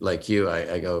I, like you,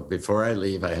 I go, before I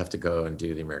leave, I have to go and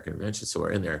do the American Adventure. So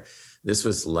we're in there. This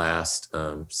was last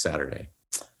Saturday.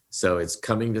 So it's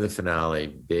coming to the finale,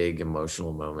 big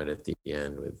emotional moment at the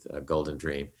end with Golden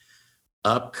Dream.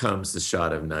 Up comes the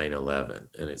shot of 9/11,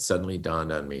 and it suddenly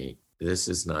dawned on me, this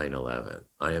is 9/11.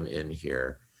 I am in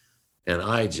here. And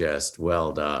I just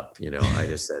welled up, I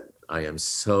just said, I am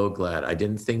so glad. I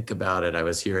didn't think about it. I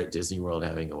was here at Disney World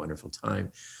having a wonderful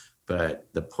time. But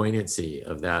the poignancy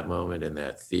of that moment in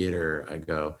that theater, I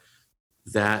go,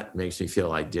 that makes me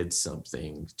feel I did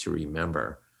something to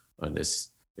remember on this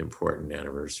important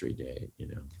anniversary day,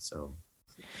 So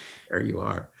there you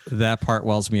are. That part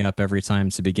wells me up every time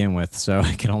to begin with. So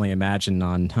I can only imagine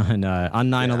on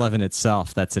 9/11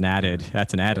 itself. That's an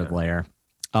added layer.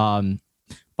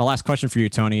 My last question for you,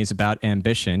 Tony, is about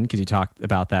ambition, because you talked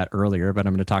about that earlier, but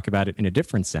I'm going to talk about it in a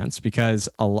different sense,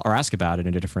 or ask about it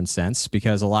in a different sense,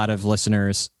 because a lot of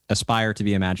listeners aspire to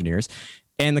be Imagineers.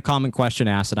 And the common question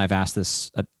asked, and I've asked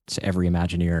this to every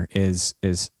Imagineer, is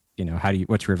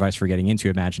what's your advice for getting into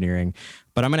Imagineering?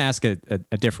 But I'm going to ask a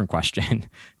different question,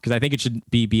 because I think it should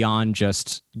be beyond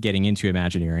just getting into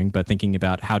Imagineering, but thinking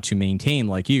about how to maintain,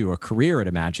 like you, a career at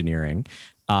Imagineering.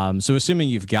 So assuming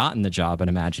you've gotten the job at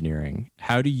Imagineering,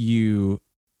 how do you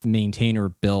maintain or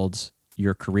build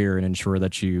your career and ensure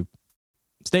that you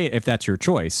stay, if that's your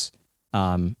choice,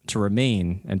 to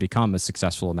remain and become a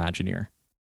successful Imagineer?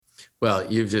 Well,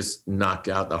 you've just knocked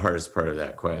out the hardest part of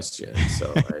that question,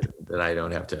 so that I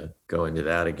don't have to go into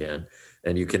that again.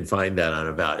 And you can find that on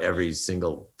about every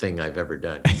single thing I've ever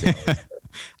done.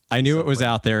 I knew it was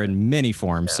out there in many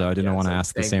forms, so I didn't want to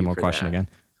ask the same old question again.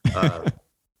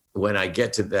 When I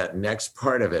get to that next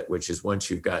part of it, which is once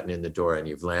you've gotten in the door and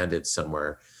you've landed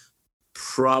somewhere,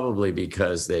 probably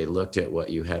because they looked at what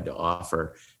you had to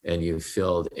offer and you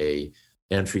filled a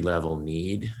entry-level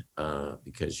need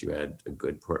because you had a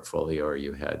good portfolio or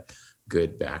you had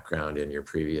good background in your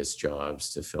previous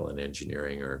jobs to fill in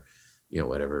engineering or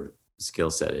whatever skill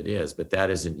set it is, but that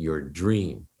isn't your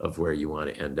dream of where you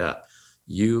want to end up.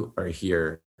 You are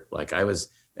here, like I was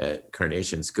at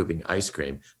Carnation scooping ice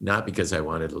cream, not because I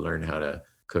wanted to learn how to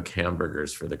cook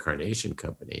hamburgers for the Carnation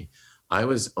Company. I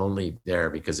was only there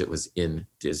because it was in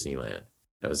Disneyland.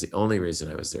 That was the only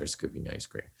reason I was there scooping ice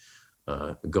cream.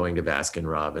 Going to Baskin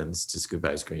Robbins to scoop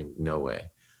ice cream, no way.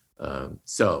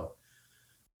 So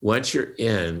once you're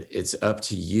in, it's up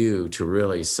to you to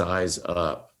really size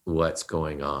up what's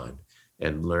going on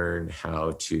and learn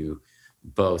how to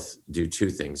both do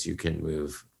two things. You can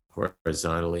move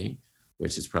horizontally,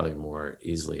 which is probably more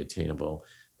easily attainable,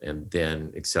 and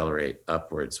then accelerate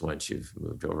upwards once you've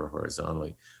moved over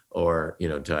horizontally, or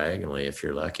diagonally if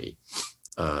you're lucky.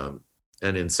 And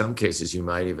in some cases, you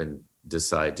might even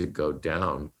decide to go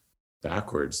down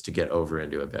backwards to get over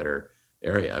into a better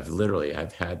area.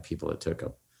 I've had people that took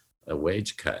a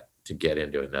wage cut to get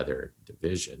into another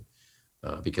division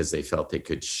because they felt they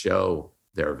could show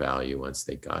their value once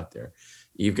they got there.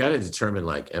 You've got to determine,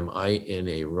 like, am I in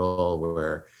a role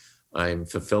where I'm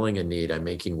fulfilling a need, I'm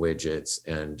making widgets,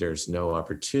 and there's no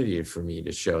opportunity for me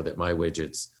to show that my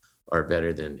widgets are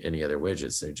better than any other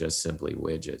widgets. They're just simply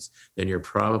widgets. Then you're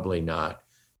probably not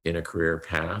in a career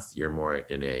path. You're more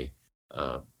in a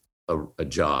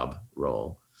job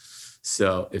role.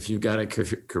 So if you've got a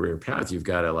career path, you've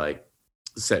got to, like,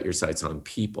 set your sights on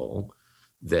people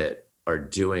that are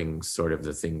doing sort of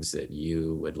the things that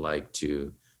you would like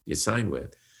to be assigned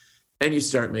with. And you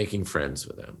start making friends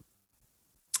with them.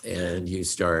 And you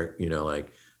start,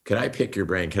 like, could I pick your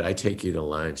brain? Could I take you to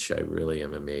lunch? I really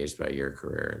am amazed by your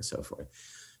career and so forth.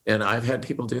 And I've had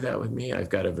people do that with me. I've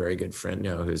got a very good friend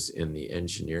now who's in the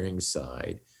engineering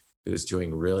side, who's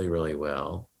doing really, really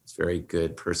well. It's a very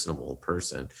good, personable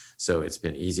person. So it's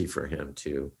been easy for him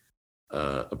to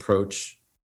approach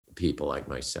people like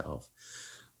myself.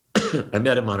 I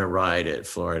met him on a ride at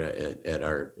Florida at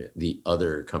the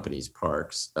other company's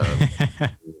parks,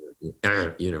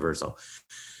 Universal.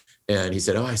 And he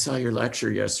said, "Oh, I saw your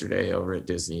lecture yesterday over at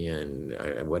Disney,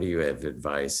 and what do you have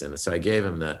advice?" And so I gave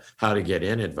him the how to get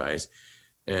in advice,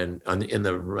 and in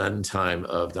the runtime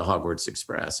of the Hogwarts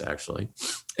Express, actually,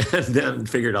 and then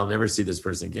figured I'll never see this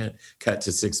person again. Cut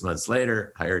to 6 months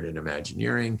later, hired an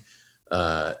Imagineering,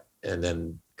 and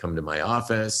then come to my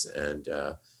office, and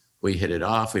we hit it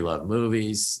off. We love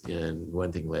movies, and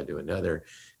one thing led to another.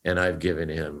 And I've given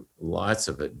him lots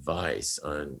of advice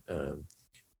on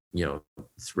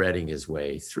threading his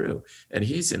way through. And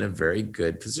he's in a very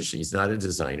good position. He's not a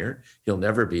designer. He'll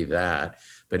never be that,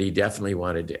 but he definitely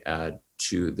wanted to add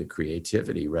to the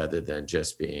creativity rather than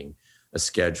just being a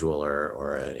scheduler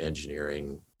or an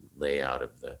engineering layout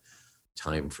of the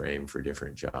time frame for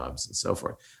different jobs and so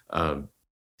forth. And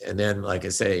then, like I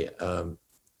say,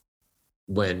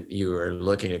 when you are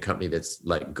looking at a company that's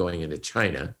like going into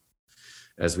China,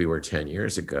 as we were 10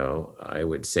 years ago, I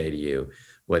would say to you,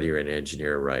 whether you're an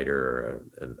engineer, writer,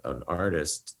 or an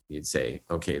artist, you'd say,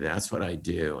 okay, that's what I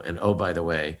do. And oh, by the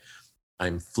way,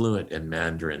 I'm fluent in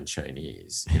Mandarin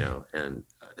Chinese, and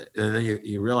then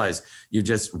you realize you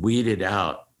just weeded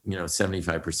out,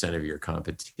 75% of your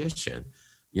competition,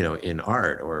 in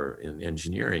art or in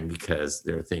engineering, because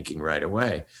they're thinking right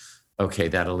away, okay,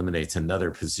 that eliminates another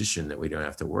position that we don't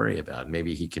have to worry about.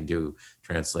 Maybe he can do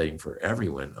translating for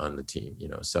everyone on the team,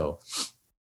 So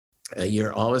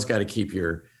you're always got to keep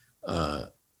your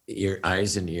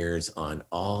eyes and ears on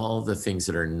all the things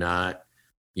that are not,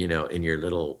 in your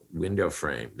little window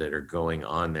frame that are going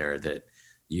on there that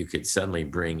you could suddenly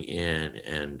bring in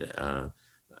and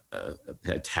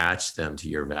attach them to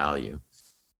your value,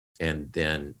 and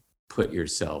then put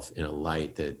yourself in a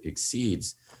light that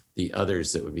exceeds the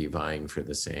others that would be vying for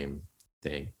the same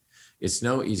thing. It's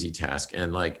no easy task.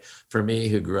 And like for me,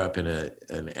 who grew up in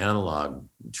an analog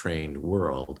trained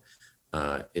world,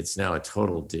 it's now a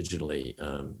total digitally,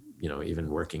 even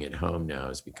working at home now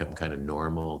has become kind of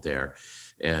normal there.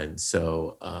 And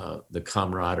so the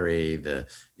camaraderie, the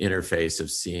interface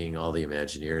of seeing all the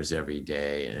Imagineers every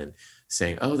day and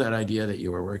saying, oh, that idea that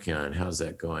you were working on, how's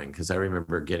that going? Because I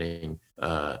remember getting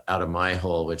out of my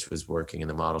hole, which was working in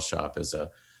the model shop as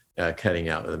a cutting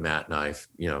out with a mat knife,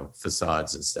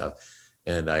 facades and stuff.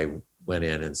 And I went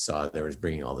in and saw there was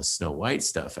bringing all the Snow White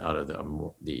stuff out of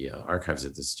the archives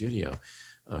at the studio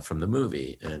from the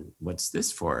movie. And what's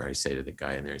this for? I say to the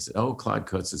guy in there, he said, oh, Claude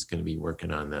Coates is going to be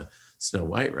working on the Snow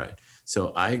White ride.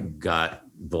 So I got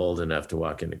bold enough to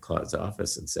walk into Claude's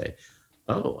office and say,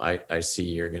 oh, I see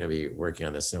you're going to be working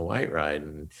on the Snow White ride.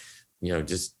 And,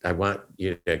 I want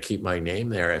you to keep my name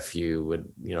there if you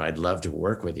would, I'd love to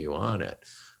work with you on it.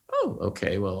 Oh,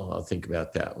 okay, well, I'll think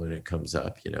about that when it comes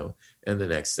up, And the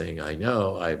next thing I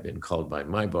know, I've been called by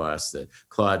my boss that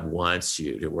Claude wants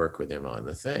you to work with him on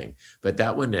the thing. But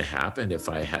that wouldn't have happened if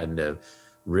I hadn't have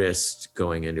risked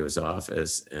going into his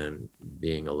office and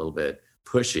being a little bit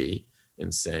pushy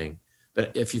and saying,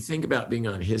 but if you think about being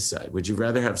on his side, would you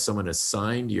rather have someone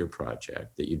assigned to your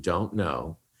project that you don't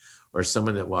know, or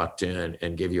someone that walked in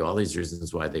and gave you all these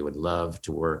reasons why they would love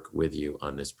to work with you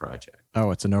on this project?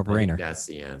 Oh, it's a no-brainer. That's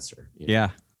the answer.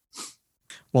 Yeah.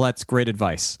 Well, that's great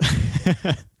advice.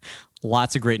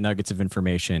 Lots of great nuggets of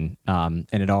information. And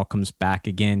it all comes back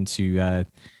again to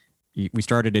we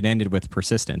started and ended with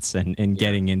persistence and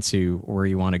getting into where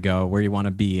you want to go, where you want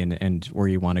to be, and where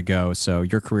you want to go. So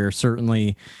your career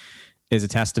certainly is a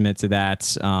testament to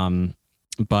that.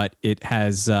 But it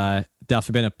has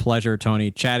definitely been a pleasure,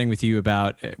 Tony, chatting with you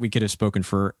about, we could have spoken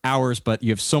for hours, but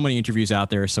you have so many interviews out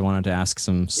there. So I wanted to ask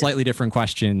some slightly different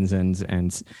questions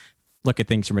and look at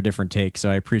things from a different take.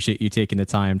 So I appreciate you taking the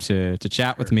time to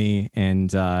chat with me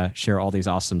and share all these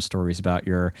awesome stories about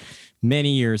your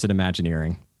many years at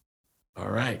Imagineering. All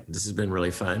right. This has been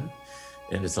really fun.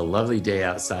 And it's a lovely day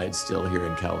outside still here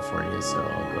in California. So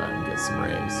I'll go out and get some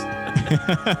rays.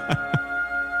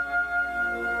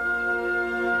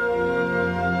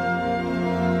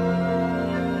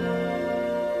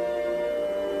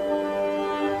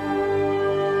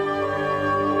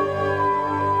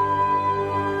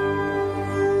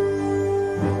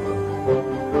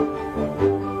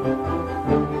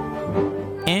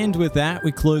 And with that,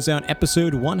 we close out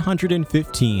episode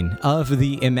 115 of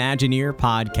the Imagineer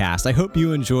podcast. I hope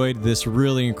you enjoyed this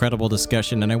really incredible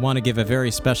discussion, and I want to give a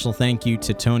very special thank you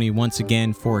to Tony once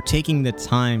again for taking the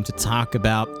time to talk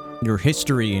about your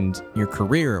history and your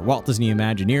career at Walt Disney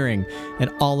Imagineering and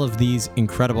all of these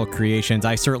incredible creations.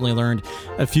 I certainly learned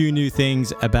a few new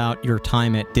things about your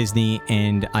time at Disney,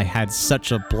 and I had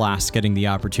such a blast getting the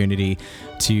opportunity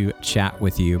to chat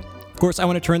with you. Of course, I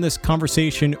want to turn this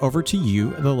conversation over to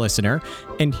you, the listener,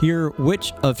 and hear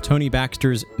which of Tony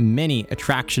Baxter's many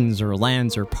attractions or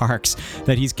lands or parks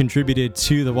that he's contributed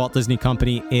to the Walt Disney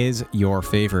Company is your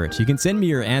favorite. You can send me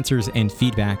your answers and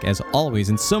feedback, as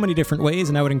always, in so many different ways,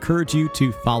 and I would encourage you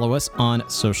to follow us on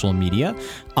social media,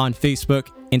 on Facebook,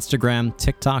 Instagram,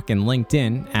 TikTok, and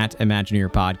LinkedIn at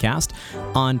Imagineer Podcast,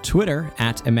 on Twitter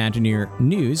at Imagineer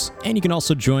News, and you can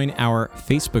also join our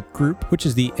Facebook group, which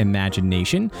is the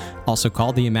Imagination, also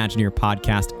called the Imagineer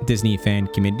Podcast Disney Fan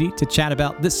Community, to chat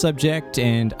about this subject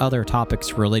and other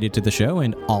topics related to the show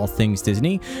and all things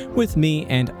Disney with me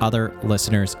and other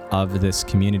listeners of this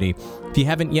community. If you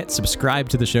haven't yet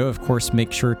subscribed to the show, of course,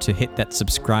 make sure to hit that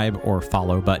subscribe or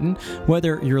follow button,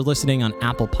 whether you're listening on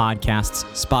Apple Podcasts,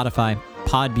 Spotify,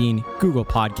 Podbean, Google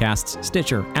Podcasts,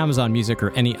 Stitcher, Amazon Music,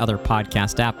 or any other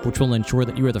podcast app, which will ensure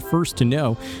that you are the first to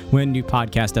know when new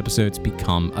podcast episodes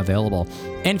become available.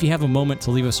 And if you have a moment to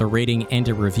leave us a rating and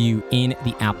a review in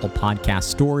the Apple Podcast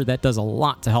Store, that does a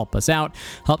lot to help us out,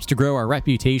 helps to grow our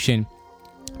reputation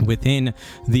within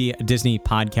the Disney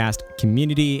podcast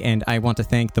community. And I want to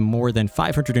thank the more than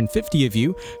 550 of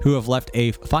you who have left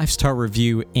a 5-star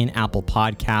review in Apple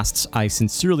Podcasts. I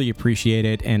sincerely appreciate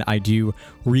it, and I do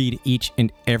read each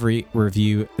and every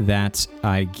review that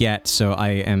I get. So I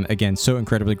am, again, so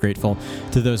incredibly grateful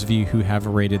to those of you who have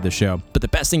rated the show. But the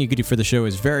best thing you could do for the show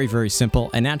is very, very simple,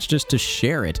 and that's just to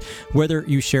share it. Whether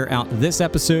you share out this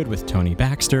episode with Tony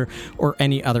Baxter or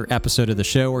any other episode of the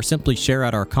show, or simply share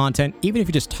out our content, even if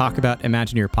you just talk about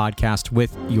Imagineer Podcast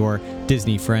with your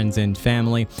Disney friends and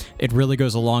family, it really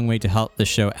goes a long way to help the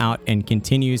show out and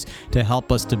continues to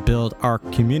help us to build our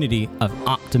community of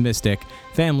optimistic,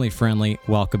 family-friendly,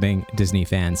 welcoming Disney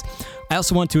fans. I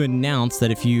also want to announce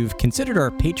that if you've considered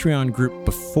our Patreon group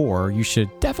before, you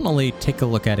should definitely take a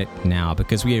look at it now,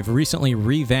 because we have recently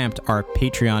revamped our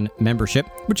Patreon membership,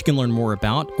 which you can learn more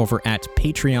about over at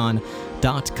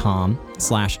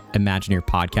patreon.com/Imagineer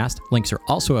Podcast. Links are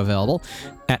also available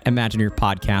at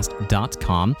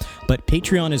ImagineerPodcast.com. But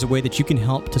Patreon is a way that you can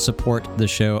help to support the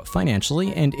show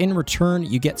financially, and in return,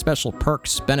 you get special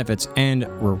perks, benefits, and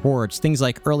rewards. Things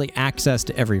like early access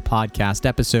to every podcast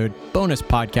episode, bonus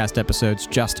podcast episodes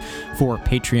just for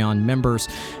Patreon members,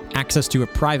 access to a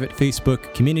private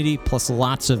Facebook community, plus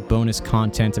lots of bonus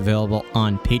content available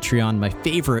on Patreon. My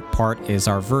favorite part is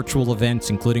our virtual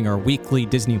events, including our weekly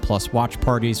Disney Plus watch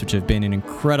parties, which have been an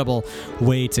incredible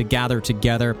way to gather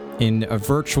together in a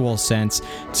virtual sense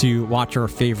to watch our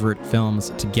favorite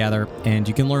films together. And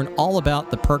you can learn all about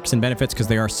the perks and benefits, because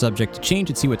they are subject to change,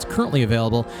 and see what's currently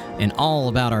available and all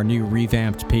about our new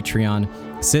revamped Patreon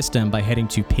system by heading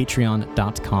to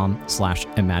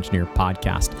patreon.com/Imagineer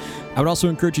Podcast. I would also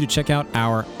encourage you to check out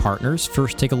our partners.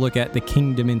 First, take a look at The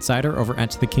Kingdom Insider over at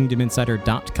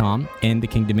thekingdominsider.com and The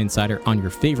Kingdom Insider on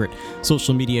your favorite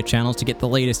social media channels to get the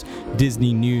latest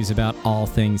Disney news about all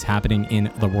things happening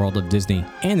in the world of Disney.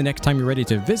 And the next time you're ready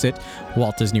to visit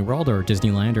Walt Disney World or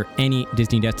Disneyland or any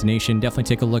Disney destination, definitely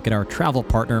take a look at our travel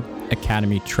partner,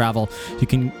 Academy Travel. You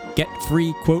can get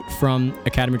free quote from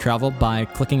Academy Travel by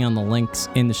clicking on the links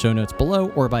in the show notes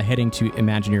below, or by heading to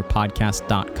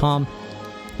ImagineerPodcast.com.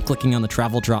 clicking on the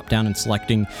travel drop down and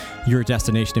selecting your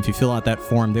destination. If you fill out that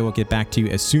form, they will get back to you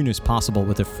as soon as possible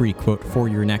with a free quote for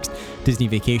your next Disney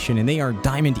vacation. And they are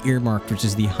diamond earmarked, which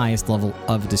is the highest level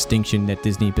of distinction that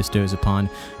Disney bestows upon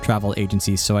travel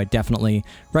agencies. So I definitely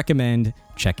recommend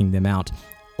checking them out.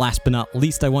 Last but not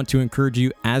least, I want to encourage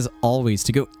you, as always,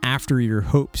 to go after your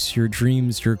hopes, your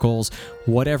dreams, your goals,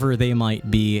 whatever they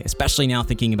might be, especially now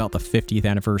thinking about the 50th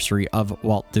anniversary of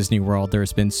Walt Disney World.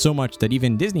 There's been so much that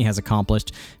even Disney has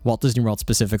accomplished, Walt Disney World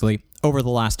specifically, over the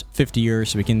last 50 years.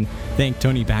 So we can thank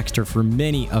Tony Baxter for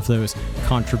many of those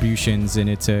contributions, and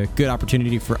it's a good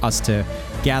opportunity for us to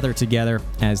gather together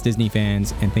as Disney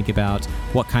fans and think about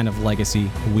what kind of legacy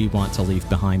we want to leave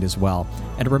behind as well.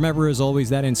 And remember, as always,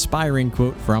 that inspiring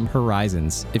quote from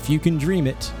Horizons: "If you can dream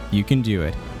it, you can do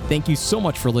it." Thank you so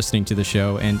much for listening to the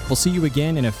show, and we'll see you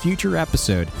again in a future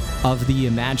episode of the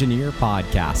Imagineer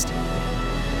Podcast.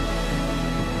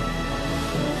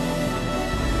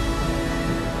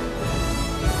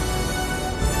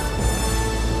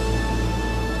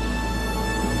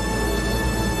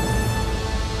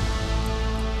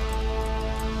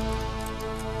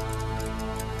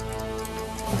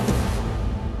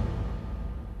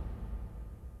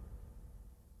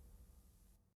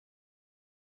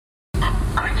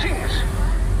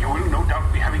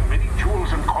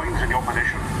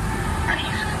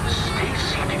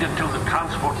 Until the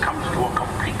transport comes to a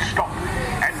complete stop.